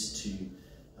 very used to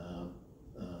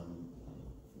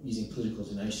using political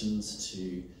donations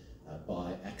to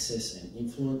buy access and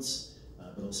influence,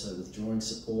 but also withdrawing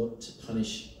support to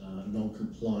punish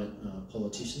non-compliant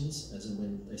politicians as and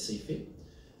when they see fit.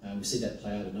 We see that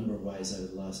play out a number of ways over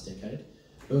the last decade.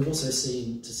 But we've also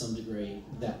seen, to some degree,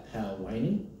 that power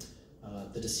waning.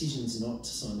 The decisions not to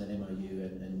sign that MOU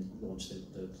and launch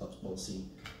the club's policy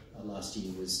last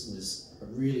year was a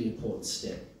really important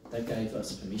step. They gave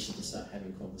us permission to start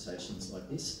having conversations like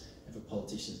this, and for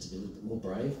politicians to be a little bit more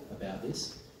brave about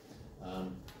this.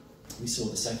 We saw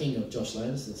the sacking of Josh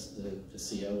Landis, the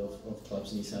CEO of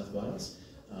Clubs New South Wales.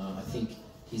 I think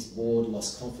his board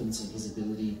lost confidence in his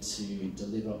ability to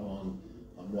deliver on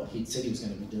what he'd said he was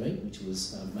going to be doing, which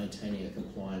was maintaining a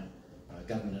compliant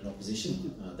government and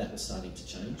opposition. That was starting to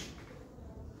change.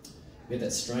 We had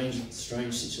that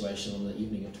strange situation on the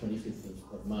evening of 25th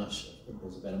of March. It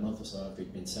was about a month or so after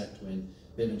he'd been sacked, when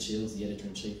Bevan Shields, the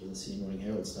editor-in-chief of the Sydney Morning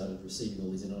Herald, started receiving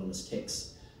all these anonymous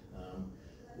texts,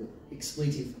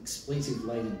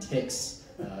 expletive-laden texts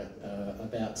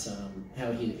about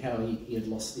how he had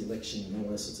lost the election and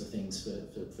all those sorts of things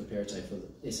for Perrottet, for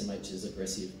SMH's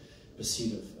aggressive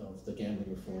pursuit of the gambling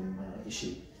reform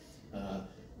issue.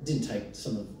 It didn't take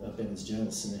some of Bevan's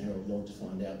journalists in the Herald long to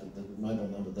find out that the mobile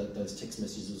number that those text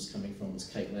messages was coming from was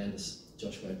Kate Landis,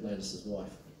 Joshua Landis's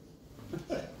wife.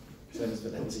 So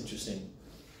that was interesting.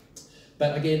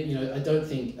 But again, you know, I don't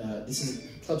think this is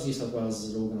Clubs New South Wales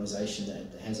is an organisation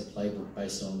that has a playbook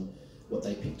based on what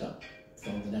they picked up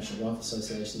from the National Rifle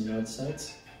Association in the United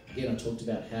States. Again, I talked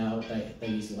about how they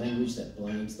use language that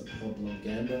blames the problem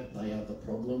gambler. They are the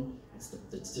problem.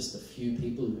 It's just a few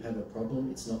people who have a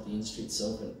problem. It's not the industry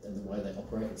itself and the way they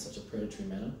operate in such a predatory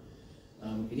manner.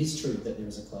 It is true that there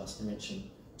is a class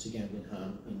dimension to gambling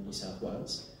harm in New South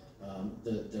Wales.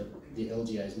 The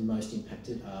LGAs most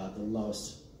impacted are the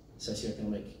lowest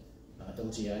socioeconomic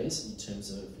LGAs in terms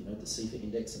of, you know, the CFA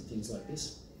index and things like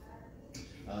this.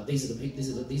 These are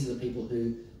the people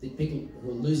who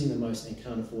are losing the most and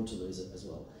can't afford to lose it as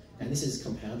well. And this is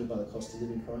compounded by the cost of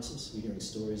living crisis. We're hearing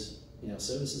stories in our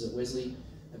services at Wesley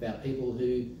about people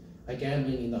who are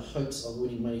gambling in the hopes of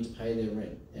winning money to pay their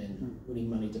rent and winning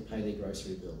money to pay their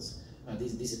grocery bills.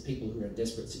 These are people who are in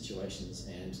desperate situations,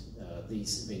 and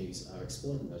these venues are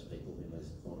exploiting those people in those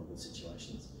vulnerable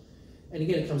situations. And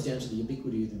again, it comes down to the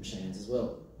ubiquity of the machines as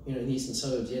well. You know, in the eastern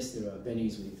suburbs, yes, there are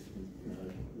venues with you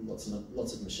know, lots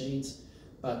of machines,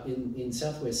 but in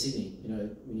southwest Sydney, you know,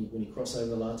 when you cross over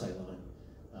the Latte line,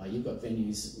 you've got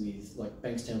venues with, like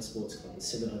Bankstown Sports Club with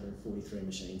 743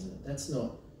 machines in it. That's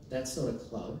not a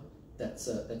club. That's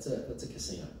a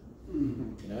casino.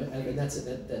 You know, and that's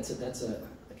a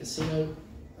casino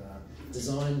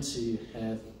designed to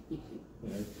have, you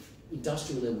know,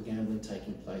 industrial level gambling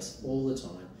taking place all the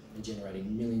time and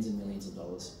generating millions and millions of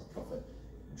dollars of profit,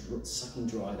 sucking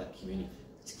dry that community.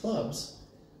 These clubs,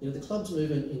 you know, the clubs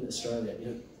movement in Australia, you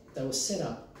know, they were set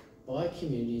up by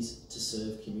communities to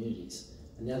serve communities.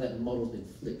 And now that model's been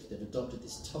flipped. They've adopted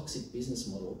this toxic business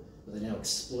model where they now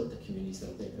exploit the communities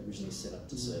that they originally set up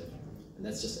to serve. And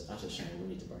that's just an utter shame. We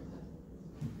need to break that.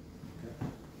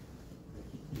 Okay.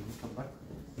 You want to come back?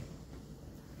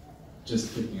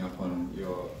 Just picking up on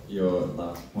your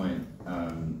last point,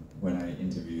 when I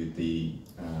interviewed the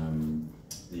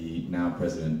now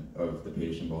president of the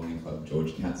Petersham Bowling Club,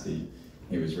 George Catsey,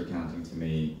 he was recounting to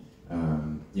me,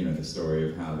 you know, the story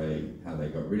of how they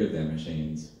got rid of their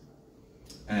machines.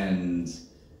 And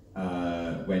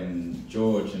when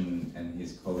George and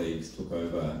his colleagues took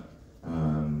over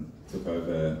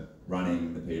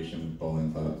running the Petersham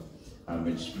Bowling Club,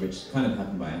 which kind of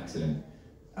happened by accident,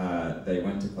 they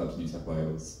went to Clubs New South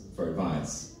Wales for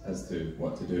advice as to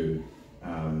what to do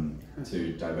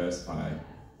to diversify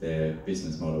their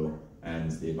business model.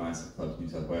 And the advice of Clubs New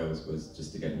South Wales was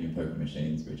just to get new poker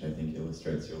machines, which I think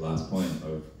illustrates your last point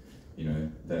of, you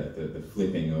know, the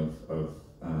flipping of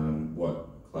what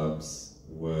clubs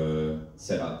were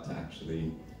set up to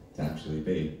actually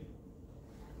be.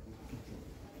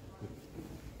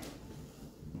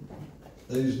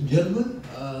 Ladies and gentlemen,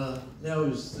 now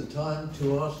is the time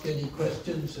to ask any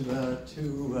questions of our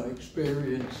two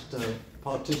experienced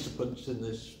participants in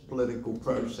this political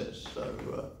process.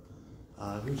 So,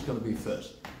 who's going to be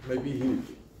first? Maybe Hugh.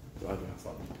 Right in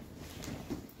front.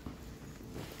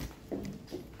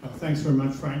 Thanks very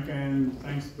much, Frank, and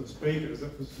thanks to the speakers.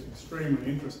 That was extremely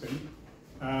interesting.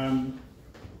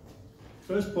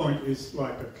 First point is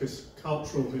like a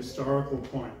cultural, historical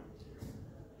point.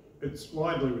 It's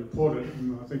widely reported,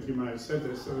 and I think you may have said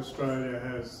this, that Australia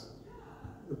has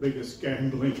the biggest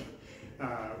gambling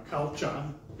culture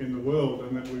in the world,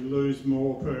 and that we lose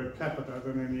more per capita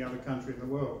than any other country in the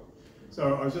world.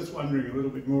 So I was just wondering a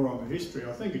little bit more on the history.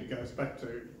 I think it goes back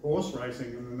to horse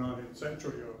racing in the 19th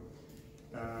century,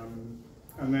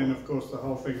 and then of course the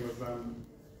whole thing with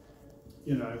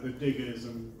you know, the diggers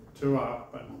and Two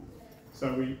Up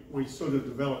So we sort of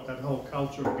developed that whole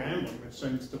culture of gambling, which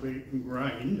seems to be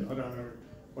ingrained. I don't know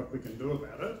what we can do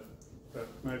about it, but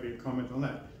maybe a comment on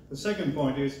that. The second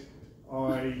point is,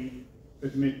 I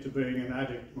admit to being an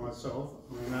addict myself.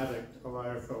 I'm an addict of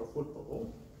AFL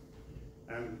football,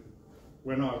 and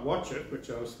when I watch it, which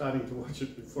I was starting to watch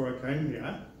it before I came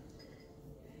here,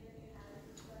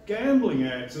 gambling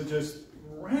ads are just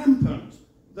rampant.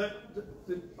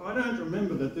 I don't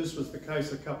remember that this was the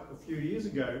case a few years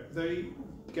ago. The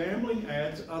gambling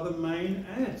ads are the main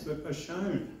ads that are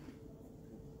shown.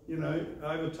 You know,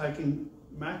 overtaking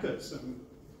Maccas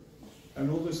and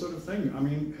all this sort of thing. I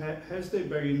mean, has there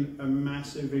been a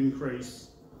massive increase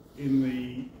in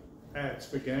the ads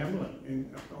for gambling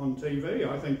on TV?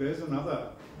 I think there's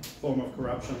another form of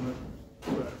corruption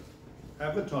that the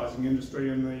advertising industry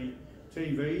and the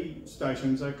TV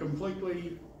stations are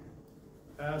completely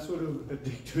sort of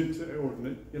addicted to, or,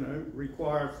 you know,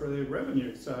 require for their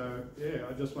revenue. So yeah,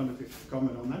 I just wanted to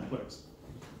comment on that, please.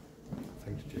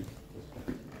 Thanks, Jim.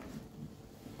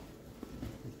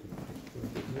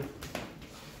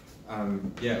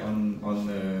 Yeah, on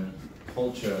the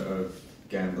culture of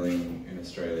gambling in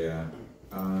Australia,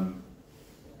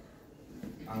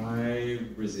 I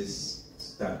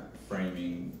resist that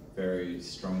framing very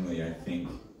strongly. I think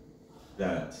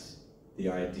that the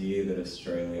idea that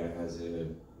Australia has a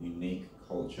unique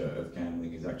culture of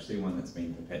gambling is actually one that's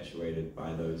been perpetuated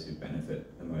by those who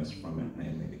benefit the most from it,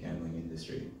 namely the gambling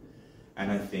industry.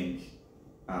 And I think,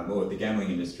 or the gambling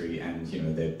industry and, you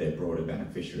know, their broader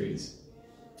beneficiaries.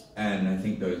 And I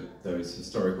think those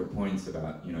historical points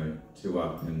about, you know,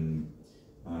 2Up and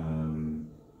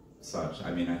such,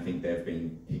 I mean, I think they've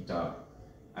been picked up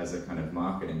as a kind of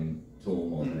marketing tool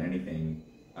more than anything.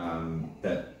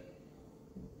 That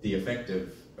the effect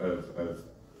of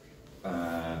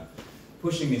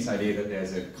pushing this idea that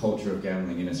there's a culture of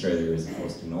gambling in Australia is, of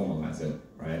course, to normalise it,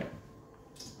 right?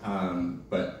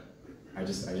 But I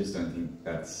just don't think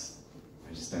that's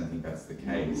the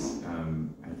case.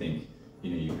 I think, you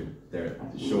know,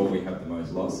 sure, we have the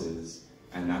most losses,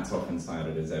 and that's often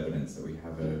cited as evidence that we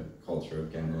have a culture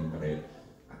of gambling, but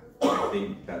I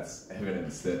think that's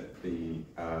evidence that the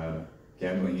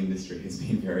gambling industry has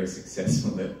been very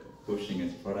successful at pushing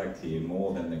its product here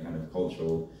more than the kind of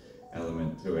cultural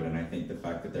element to it. And I think the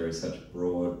fact that there is such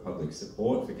broad public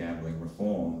support for gambling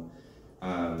reform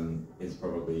is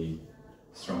probably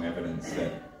strong evidence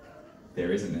that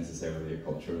there isn't necessarily a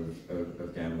culture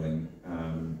of gambling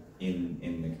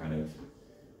in the kind of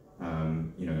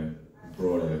you know,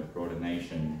 broader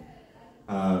nation.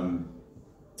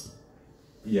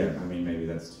 Yeah, I mean, maybe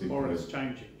that's too. Or it's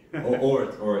changing.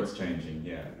 or it's changing.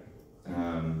 Yeah.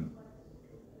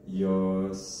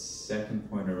 Your second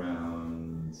point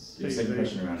around second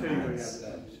question around ads.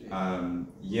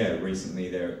 Yeah, recently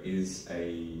there is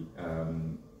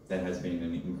there has been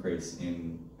an increase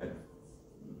in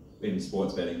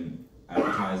sports betting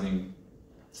advertising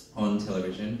on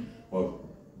television. Well,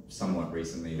 somewhat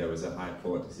recently, there was a High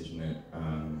Court decision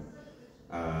in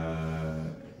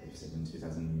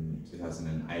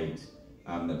 2008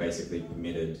 that basically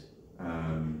permitted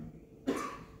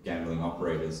gambling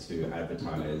operators to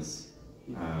advertise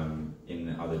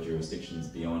in other jurisdictions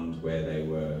beyond where they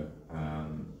were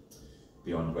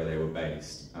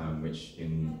based, which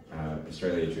in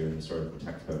Australia, due to historical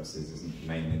tax purposes, is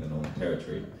mainly the Northern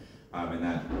Territory. And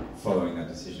that, following that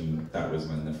decision, that was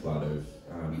when the flood of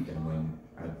gambling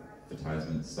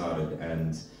advertisements started.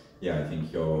 And yeah, I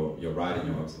think you're right in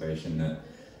your observation that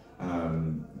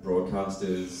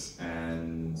broadcasters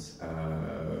and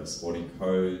sporting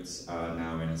codes are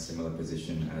now in a similar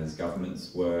position as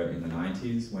governments were in the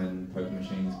 90s when poker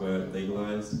machines were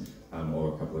legalised,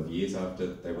 or a couple of years after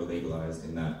they were legalised,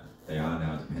 in that they are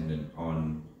now dependent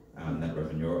on that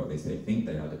revenue, or at least they think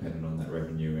they are dependent on that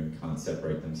revenue and can't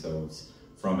separate themselves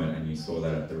from it. And you saw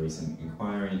that at the recent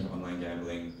inquiry into online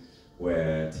gambling,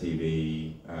 where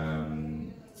TV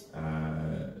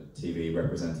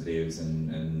representatives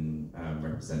and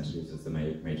representatives of the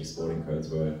major sporting codes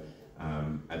were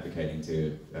advocating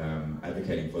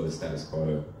for the status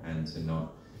quo and to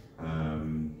not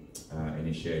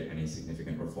initiate any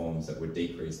significant reforms that would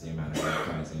decrease the amount of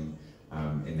advertising.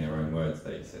 In their own words,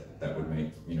 they said that would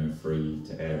make, you know,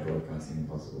 free-to-air broadcasting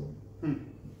impossible. I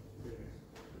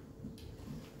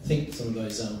think some of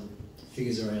those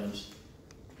figures around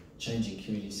changing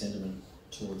community sentiment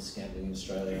towards gambling in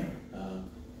Australia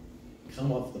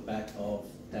come off the back of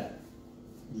that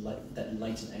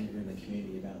latent anger in the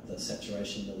community about the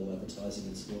saturation level of advertising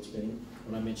in sports betting.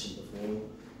 When I mentioned before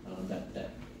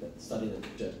that study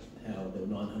that how there were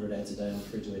 900 ads a day on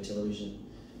free-to-air television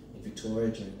in Victoria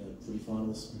during the footy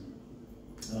finals,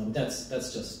 that's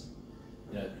just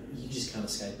you know, you just can't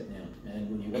escape it now. And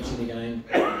when you're watching the game,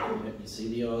 you see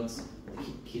the odds. The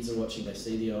kids are watching, they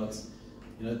see the odds.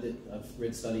 You know, I've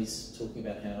read studies talking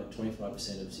about how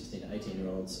 25% of 16 to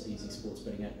 18-year-olds are using sports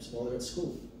betting apps while they're at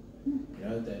school. You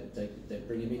know, they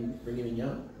bring them in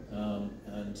young,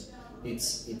 and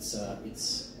it's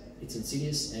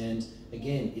insidious. And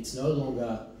again, it's no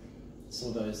longer some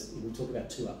of those. We talk about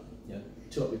two-up. You know,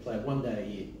 two-up we play one day a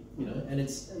year. You know, and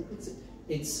it's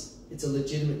a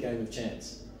legitimate game of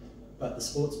chance. But the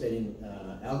sports betting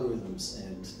algorithms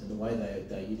and the way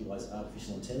they utilise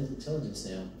artificial intelligence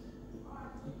now.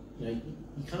 You know,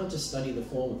 you can't just study the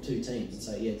form of two teams and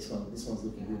say, yeah, this one's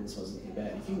looking good, this one's looking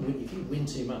bad. If you win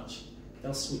too much,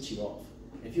 they'll switch you off.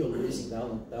 And if you're losing,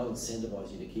 they'll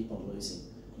incentivise you to keep on losing.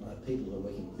 People are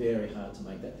working very hard to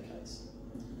make that the case.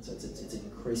 So it's an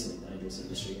increasingly dangerous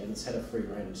industry, and it's had a free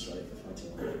rein in Australia for far too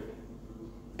long.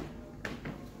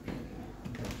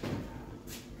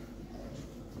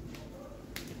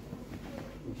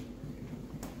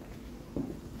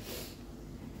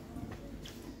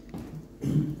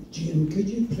 Jim, could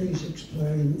you please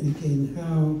explain again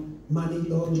how money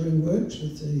laundering works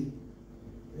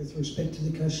with respect to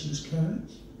the cashless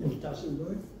cards? It doesn't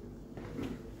work.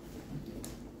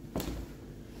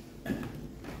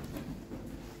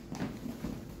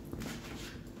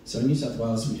 So in New South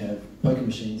Wales, we have poker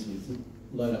machines with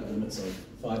load-up limits of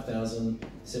 $5,000,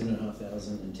 $7,500,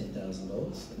 and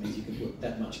 $10,000. That means you can put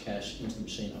that much cash into the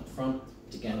machine up front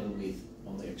to gamble with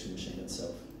on the actual machine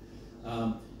itself.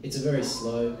 It's a very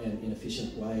slow and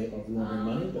inefficient way of laundering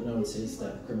money, but no one says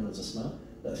that criminals are smart.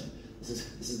 This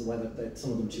is the way that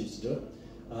some of them choose to do it.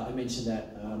 I mentioned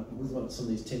that with some of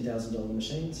these $10,000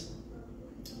 machines,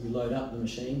 you load up the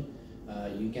machine,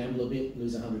 you gamble a bit,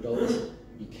 lose $100,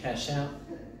 you cash out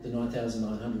the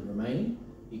 $9,900 remaining,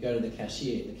 you go to the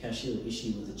cashier will issue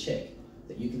you with a cheque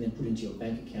that you can then put into your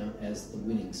bank account as the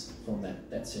winnings from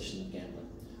that session of gambling.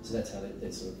 So that's how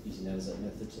they're sort of using that as a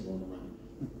method to launder money.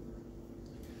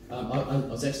 I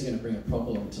was actually going to bring a prop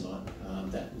along tonight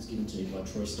that was given to me by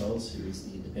Troy Stolz, who is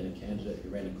the independent candidate who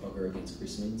ran in Cogger against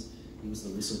Chris Minns. He was the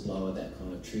whistleblower that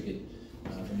kind of triggered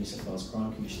the New South Wales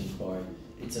Crime Commission inquiry.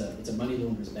 It's a money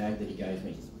launderer's bag that he gave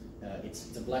me.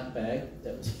 It's a black bag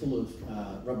that was full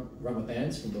of rubber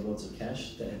bands from the wads of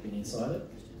cash that had been inside it,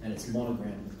 and it's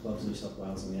monogrammed with Clubs New South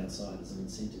Wales on the outside as an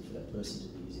incentive for that person to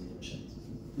be using the machines.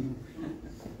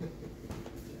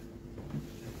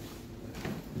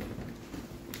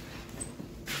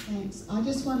 Thanks. I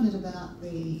just wondered about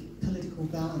the political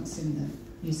balance in the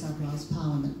New South Wales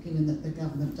Parliament, given that the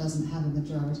government doesn't have a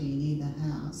majority in either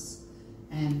house,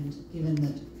 and given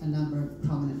that a number of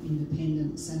prominent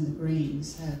independents and the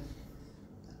Greens have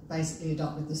basically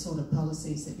adopted the sort of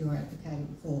policies that you're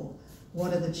advocating for.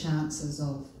 What are the chances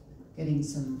of getting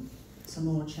some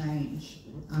more change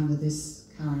under this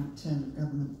current term of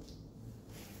government?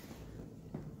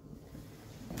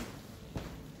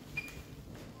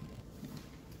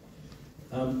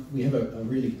 We have a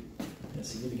really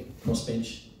significant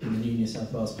crossbench in the new New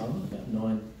South Wales Parliament, about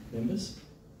 9 members.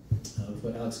 We've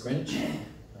got Alex Greenwich,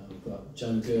 we've got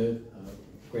Joe McGurr,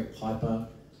 Greg Piper,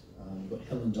 we've got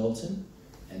Helen Dalton,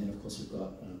 and then of course we've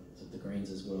got the Greens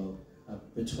as well.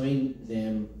 Between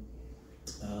them,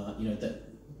 you know,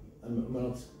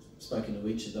 I've spoken to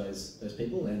each of those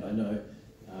people, and I know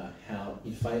how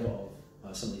in favour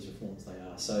of some of these reforms they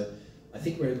are. So I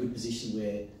think we're in a good position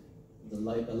where a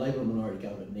Labor minority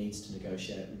government needs to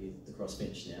negotiate with the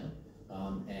crossbench now,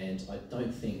 and I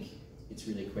don't think it's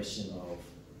really a question of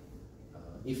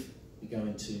if we go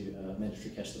into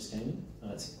mandatory cashless gaming.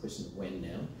 It's a question of when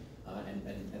now, and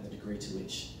the degree to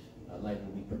which Labor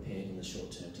will be prepared in the short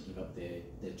term to give up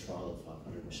their trial of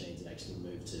 500 machines and actually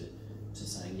move to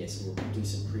saying, yes, we'll do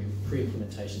some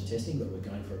pre-implementation testing, but we're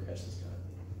going for a cashless card.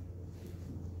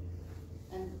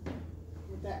 And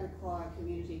would that require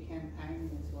community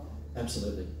campaigning as well?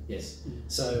 Absolutely, yes.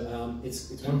 So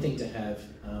it's one thing to have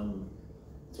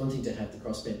the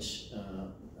crossbench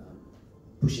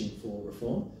pushing for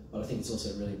reform, but I think it's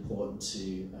also really important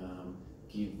to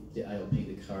give the ALP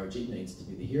the courage it needs to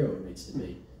be, the hero it needs to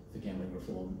be for gambling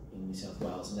reform in New South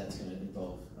Wales, and that's going to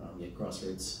involve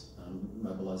grassroots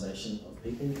mobilisation of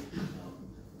people,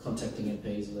 contacting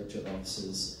MPs, electorate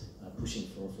officers, pushing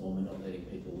for reform, and not letting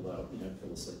people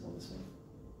fall asleep on this one.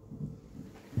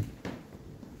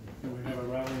 Can we have a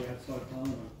rally outside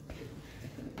Parliament?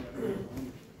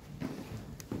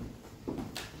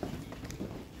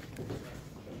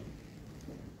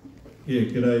 Yeah,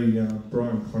 g'day,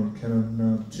 Brian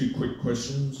Cloncannon. 2 quick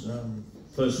questions.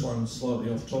 First one, slightly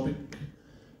off topic.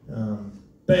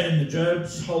 Ban the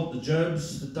jabs, halt the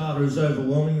jabs. The data is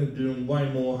overwhelming, they're doing way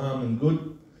more harm than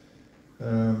good.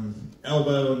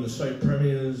 Albo and the state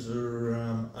premiers are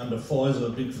under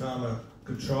Pfizer Big Pharma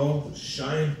control, which is a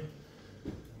shame.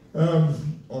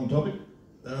 On topic,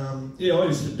 yeah, I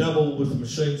used to dabble with the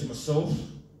machines myself.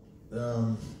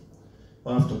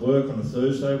 After work on a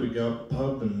Thursday, we'd go up to the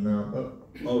pub, and I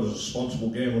was a responsible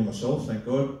gambler myself, thank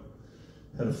God.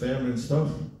 Had a family and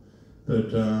stuff.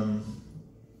 But a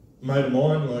mate of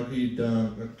mine, like, he'd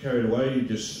get carried away, he'd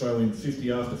just throw in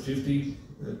 50 after 50.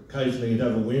 Occasionally he'd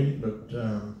have a win, but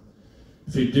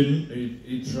if he didn't,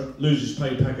 he'd lose his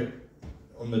pay packet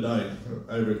on the day,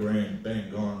 over $1,000, bang,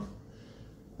 gone.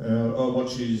 I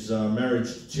watched his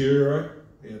marriage deteriorate.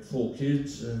 He had 4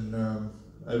 kids, and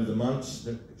over the months,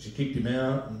 she kicked him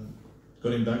out and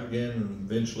got him back again,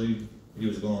 and eventually he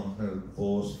was gone. Had a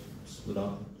divorce, split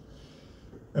up.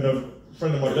 And a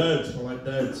friend of my dad's, my late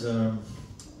dad's,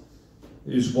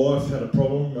 his wife had a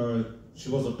problem. She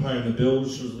wasn't paying the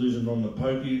bills, she was losing on the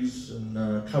pokies and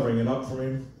covering it up for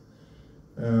him.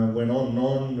 Went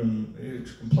on, and he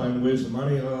complained, where's the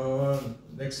money?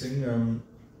 Next thing,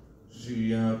 she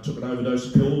took an overdose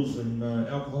of pills and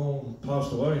alcohol and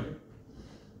passed away.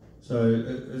 So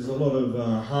there's a lot of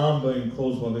harm being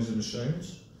caused by these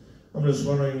machines. I'm just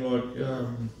wondering, like,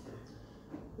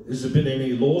 has there been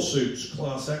any lawsuits,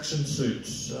 class action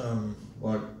suits?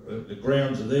 Like, the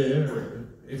grounds are there.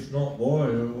 If not,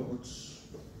 why?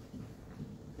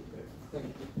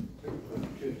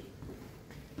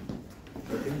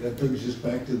 I think that brings us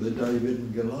back to the David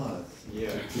and Goliath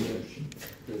situation.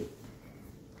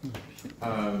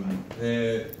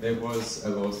 There was a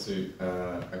lawsuit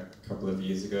a couple of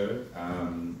years ago,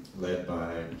 led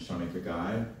by Shonika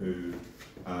Guy, who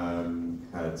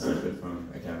had suffered from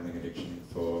a gambling addiction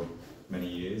for many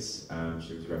years.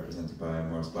 She was represented by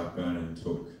Maurice Blackburn and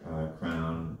took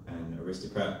Crown and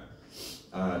Aristocrat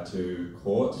to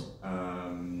court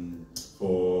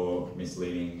for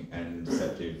misleading and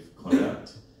deceptive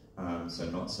conduct. So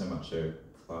not so much a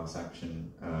class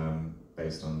action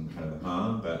based on kind of the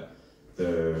harm, but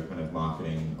the kind of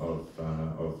marketing of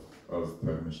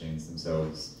poker machines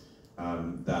themselves.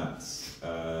 That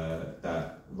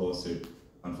lawsuit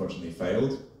unfortunately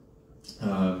failed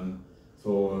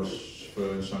for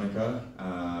Shonika.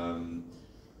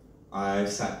 I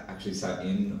actually sat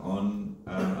in on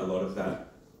a lot of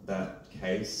that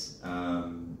case,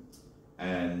 and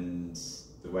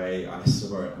the way I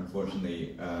saw it,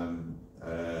 unfortunately,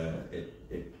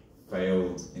 it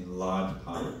failed in large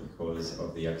part because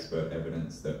of the expert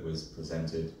evidence that was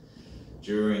presented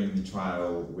during the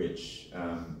trial, which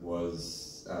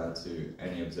was to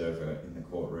any observer in the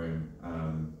courtroom,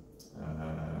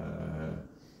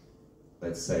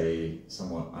 let's say,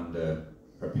 somewhat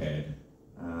underprepared,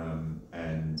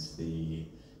 and the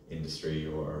industry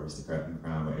or Aristocrat and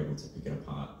Crown were able to pick it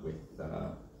apart with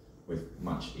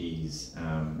much ease,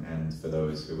 and for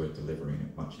those who were delivering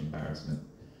it, much embarrassment.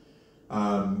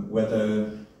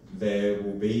 Whether there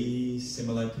will be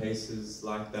similar cases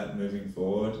like that moving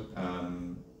forward,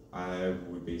 I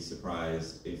would be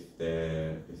surprised if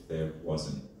there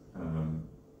wasn't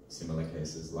similar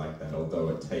cases like that. Although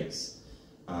it takes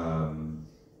a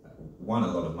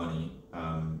lot of money,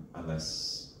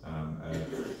 unless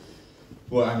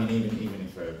well, I mean, even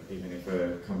if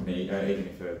a company, even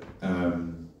if a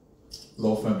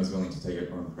law firm is willing to take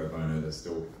it on pro bono, there's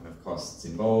still kind of costs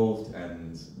involved,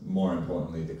 and more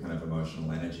importantly, the kind of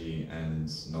emotional energy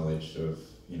and knowledge of,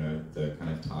 you know, the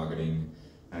kind of targeting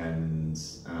and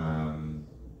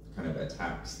kind of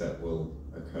attacks that will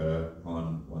occur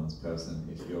on one's person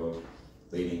if you're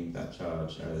leading that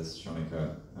charge, as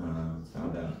Shonika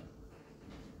found out.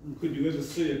 Could you ever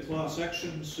see a class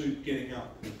action suit getting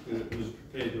up if it was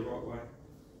prepared the right way?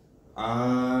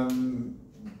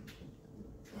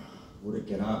 Would it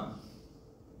get up?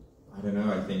 I don't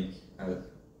know. I think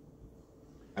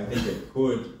it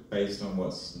could, based on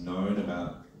what's known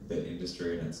about the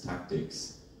industry and its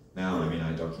tactics. Now, I mean,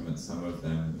 I document some of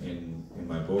them in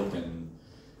my book, and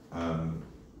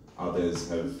others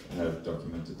have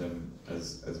documented them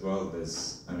as well.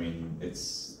 There's, I mean,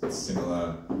 it's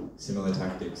similar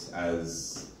tactics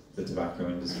as the tobacco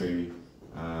industry.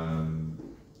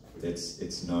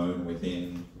 It's known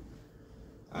within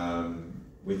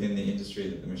the industry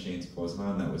that the machines cause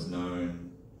harm. That was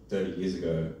known 30 years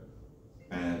ago,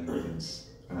 and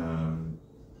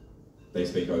they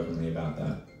speak openly about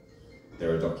that.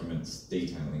 There are documents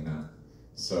detailing that.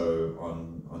 So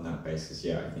on that basis,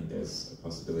 yeah, I think there's a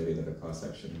possibility that a class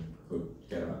action could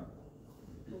get up.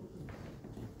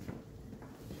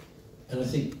 And I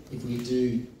think if we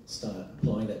do start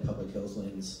applying that public health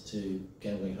lens to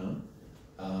gambling harm,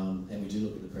 and we do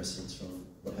look at the precedents from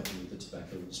what happened with the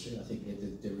tobacco industry, I think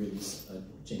there really is a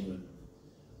genuine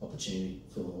opportunity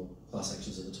for class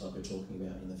actions of the type we're talking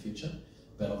about in the future.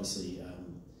 But obviously,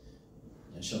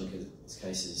 Shonika's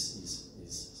case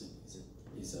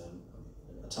is a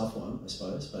tough one, I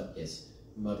suppose. But yes,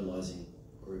 mobilising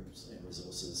groups and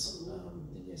resources,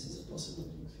 then yes, is a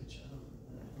possibility in the future.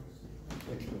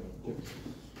 Thank you.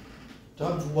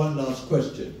 Time for one last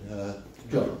question.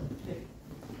 John.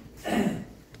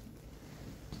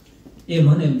 Yeah,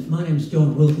 my name's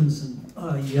John Wilkinson.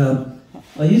 I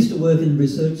used to work in the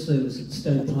research service at the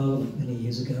State Parliament many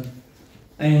years ago,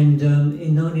 and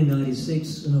in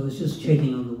 1996, and I was just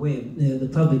checking on the web, the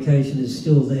publication is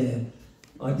still there.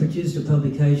 I produced a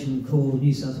publication called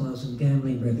New South Wales and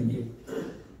Gambling Revenue,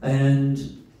 and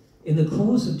in the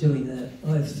course of doing that,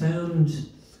 I found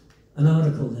an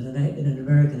article in an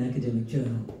American academic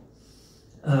journal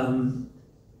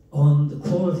on the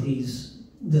qualities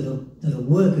that a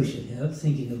worker should have,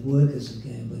 thinking of workers of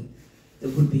gambling, that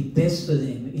would be best for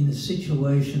them in a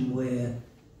situation where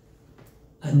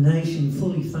a nation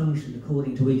fully functioned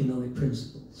according to economic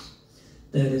principles.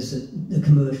 That is, that the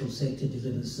commercial sector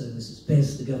delivers services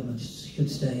best, the government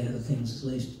should stay out of things at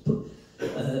least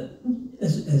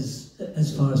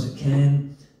as far as it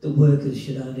can. The workers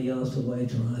should only ask for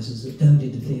wage rises that don't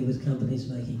interfere with companies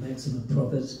making maximum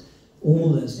profits. All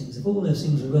those things. If all those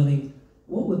things are running,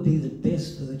 what would be the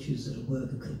best virtues that a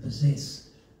worker could possess?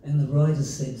 And the writer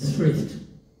said thrift.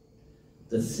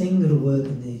 The thing that a worker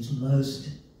needs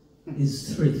most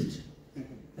is thrift.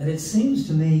 And it seems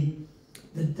to me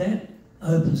that that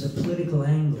opens a political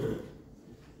angle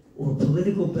or a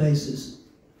political basis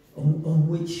on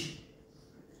which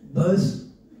both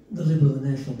the Liberal and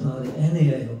National Party and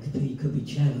the ALP could be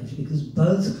challenged, because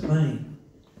both claim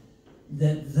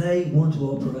that they want to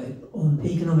operate on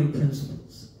economic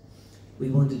principles. We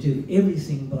want to do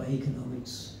everything by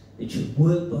economics. It should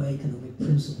work by economic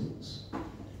principles.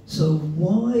 So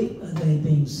why are they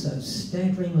being so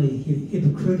staggeringly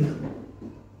hypocritical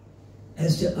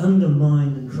as to undermine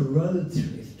and corrode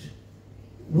thrift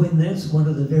when that's one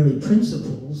of the very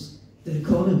principles that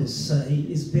economists say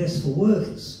is best for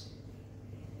workers?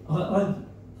 I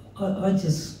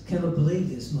just cannot believe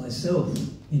this myself,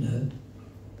 you know.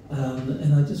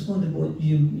 And I just wondered what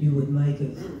you would make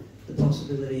of the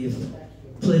possibility of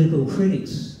political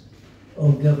critics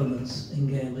of governments and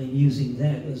gambling using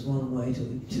that as one way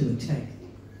to attack.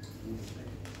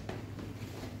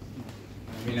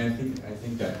 I mean, I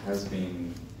think that has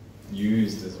been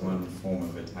used as one form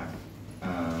of attack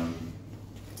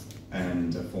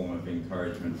and a form of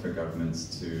encouragement for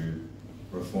governments to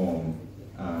reform.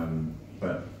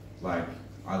 But like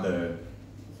other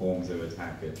forms of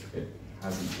attack, it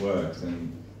hasn't worked.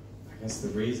 And I guess the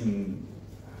reason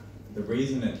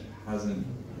it hasn't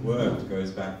worked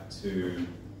goes back to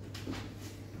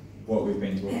what we've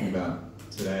been talking about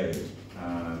today.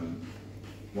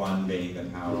 One being the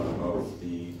power of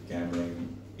the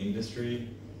gambling industry,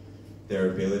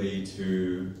 their ability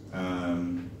to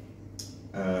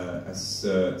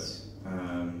assert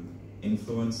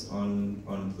influence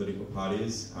on political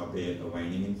parties, albeit a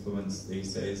waning influence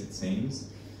these days, it seems.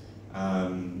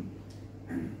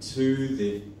 To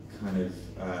the kind of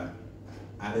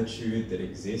attitude that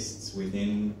exists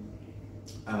within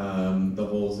the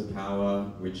halls of power,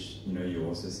 which you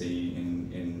also see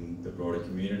in the broader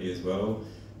community as well,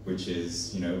 which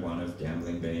is one of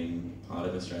gambling being part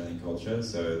of Australian culture.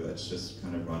 So let's just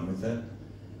kind of run with it.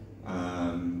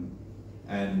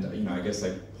 And I guess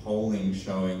like polling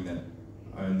showing that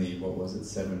only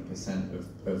 7%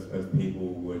 of people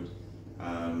would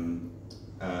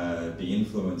be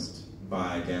influenced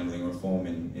by gambling reform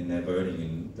in their voting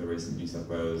in the recent New South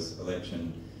Wales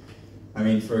election. I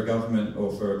mean, for a government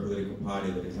or for a political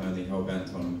party that is only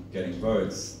hell-bent on getting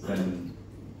votes, then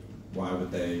why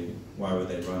would they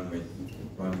run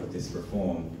with this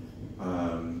reform?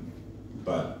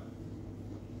 But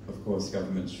of course,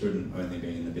 governments shouldn't only be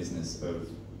in the business of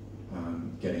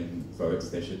getting votes.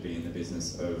 They should be in the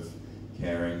business of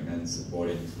caring and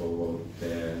supporting for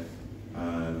their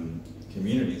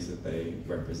communities that they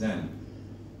represent.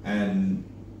 And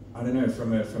I don't know,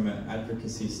 from an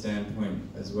advocacy standpoint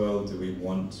as well, do we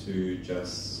want to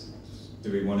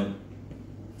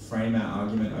frame our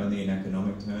argument only in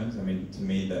economic terms? I mean, to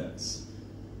me, that's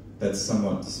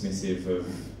somewhat dismissive of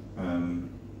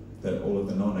all of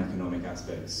the non-economic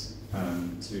aspects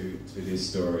to this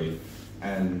story.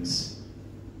 And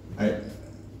I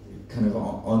kind of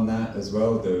on that as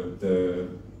well, the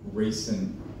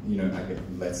recent,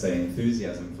 let's say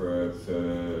enthusiasm for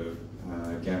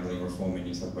gambling reform in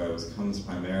New South Wales comes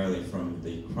primarily from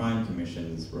the Crime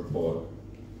Commission's report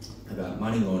about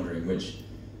money laundering, which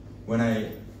when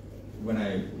I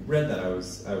read that, I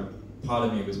part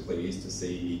of me was pleased to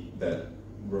see that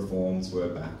reforms were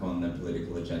back on the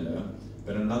political agenda,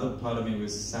 but another part of me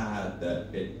was sad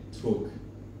that it took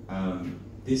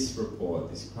this report,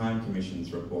 this Crime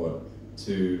Commission's report,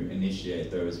 to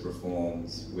initiate those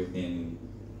reforms within,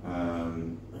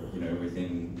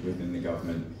 within the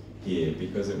government here,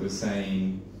 because it was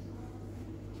saying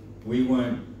we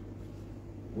won't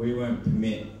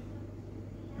permit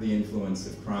the influence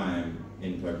of crime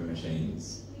in poker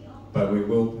machines, but we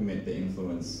will permit the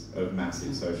influence of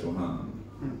massive social harm,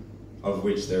 of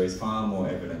which there is far more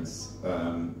evidence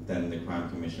than the Crime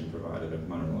Commission provided of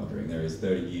money laundering. There is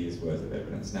 30 years worth of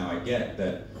evidence. Now I get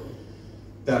that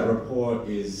that report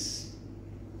is,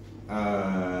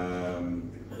 that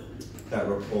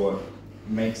report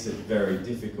makes it very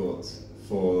difficult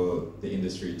for the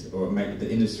industry to, or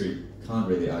the industry can't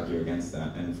really argue against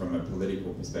that, and from a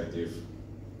political perspective,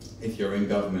 if you're in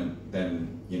government,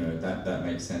 then that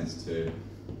makes sense to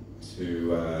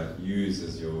use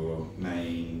as your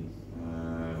main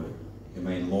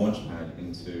launch pad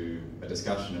into a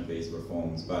discussion of these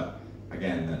reforms. But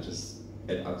again,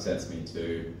 it upsets me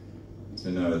to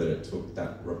know that it took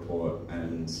that report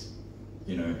and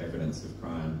evidence of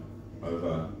crime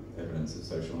over evidence of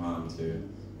social harm to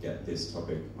get this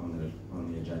topic on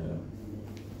the agenda.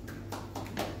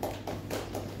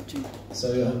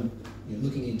 So you're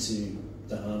looking into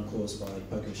the harm caused by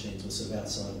poker machines was sort of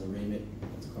outside of the remit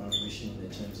of the Crime Commission in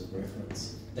their terms of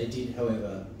reference. They did,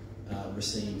 however,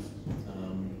 receive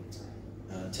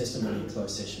testimony in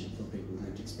closed session from people who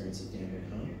had experience of gambling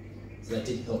harm. So that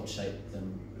did help shape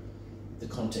the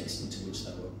context into which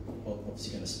they were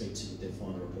obviously going to speak to with their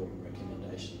final report and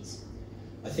recommendations.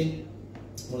 I think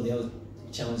one of the other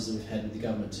challenges that we've had with the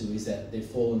government too is that they've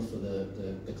fallen for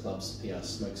the club's PR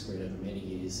smokescreen over many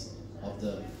years of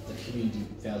the community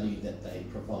value that they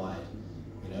provide,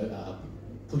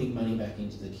 putting money back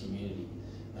into the community,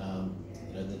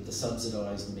 the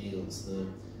subsidised meals,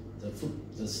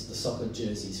 the soccer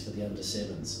jerseys for the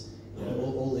under-7s,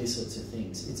 all these sorts of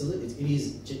things. It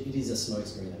is a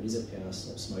smokescreen. It is a PR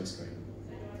smokescreen.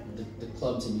 The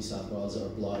clubs in New South Wales are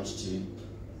obliged to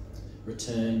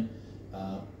return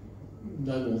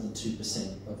no more than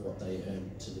 2% of what they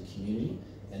earn to the community,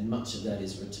 and much of that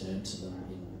is returned to them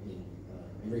in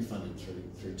refunded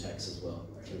through tax as well,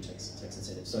 through tax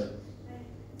incentives. So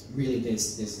really,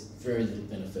 there's very little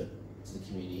benefit to the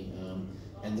community,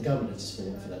 and the government has just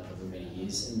fallen for that over many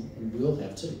years, and we all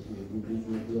have too.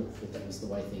 We all thought that was the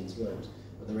way things worked,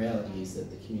 but the reality is that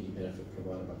the community benefit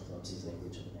provided by clubs is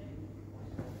negligible.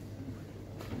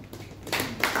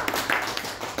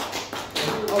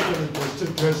 I'm going to just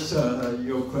address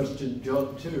your question,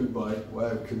 John, too, by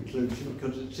way of conclusion,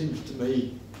 because it seems to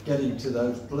me getting to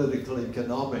those political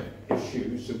economic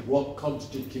issues of what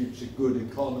constitutes a good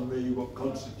economy, what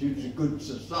constitutes a good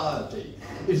society,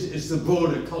 is the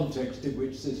broader context in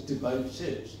which this debate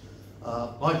sits.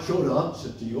 My short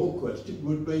answer to your question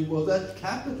would be, well, that's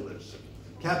capitalism.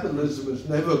 Capitalism has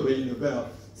never been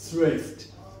about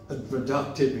thrift and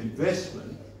productive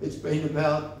investment. It's been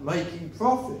about making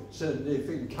profits, and if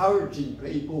encouraging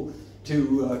people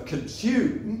to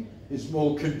consume is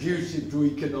more conducive to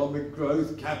economic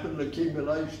growth, capital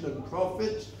accumulation and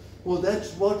profits, well,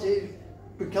 that's what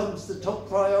becomes the top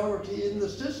priority in the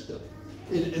system.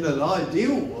 In an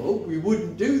ideal world, we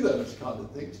wouldn't do those kind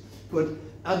of things, but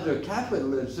under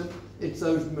capitalism, it's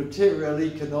those material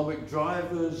economic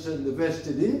drivers and the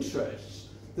vested interests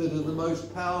that are the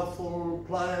most powerful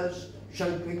players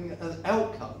shaping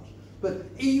outcomes. But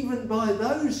even by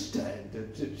those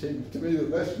standards, it seems to me the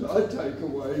lesson I take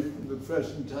away from the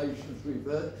presentations we've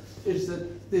heard is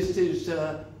that this is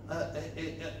a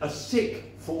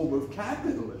sick form of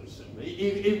capitalism.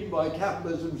 Even by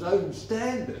capitalism's own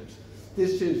standards,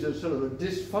 this is a sort of a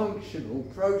dysfunctional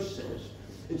process.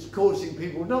 It's causing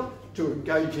people not to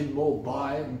engage in more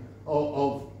buying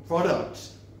of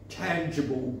products,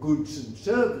 tangible goods and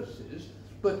services,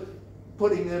 but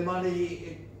putting their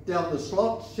money down the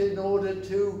slots in order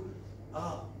to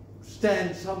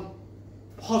stand some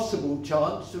possible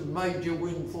chance of major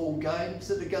windfall gains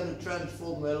that are going to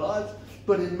transform their lives,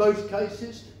 but in most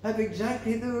cases have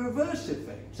exactly the reverse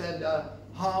effects and are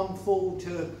harmful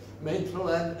to mental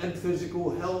and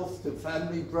physical health, to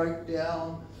family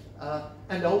breakdown,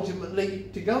 and ultimately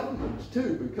to governments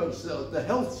too, because the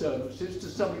health services to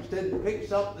some extent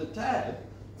picks up the tab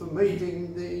for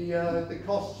meeting the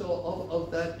costs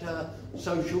of that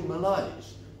social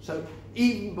malaise. So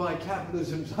even by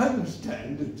capitalism's own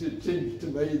standards, it seems to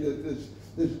me that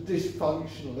there's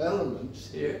dysfunctional elements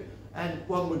here, and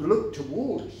one would look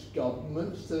towards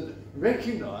governments that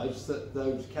recognise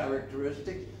those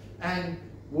characteristics and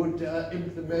would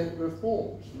implement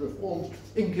reforms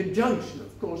in conjunction,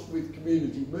 of course, with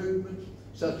community movements,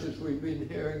 such as we've been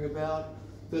hearing about,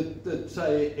 that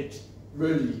say it's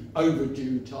really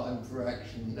overdue time for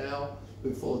action now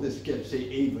before this gets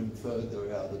even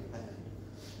further out of hand.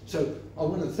 So I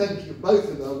want to thank you, both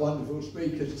of our wonderful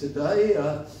speakers today,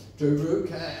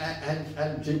 Rooke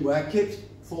and Jim Wackett,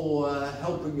 for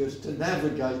helping us to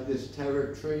navigate this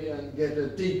territory and get a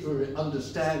deeper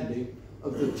understanding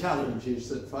of the challenges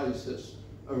that face us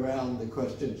around the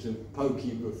questions of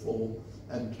POCI reform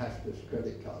and cashless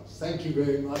credit cards. Thank you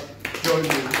very much. Join me.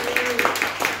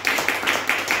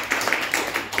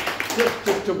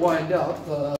 Just to wind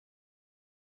up,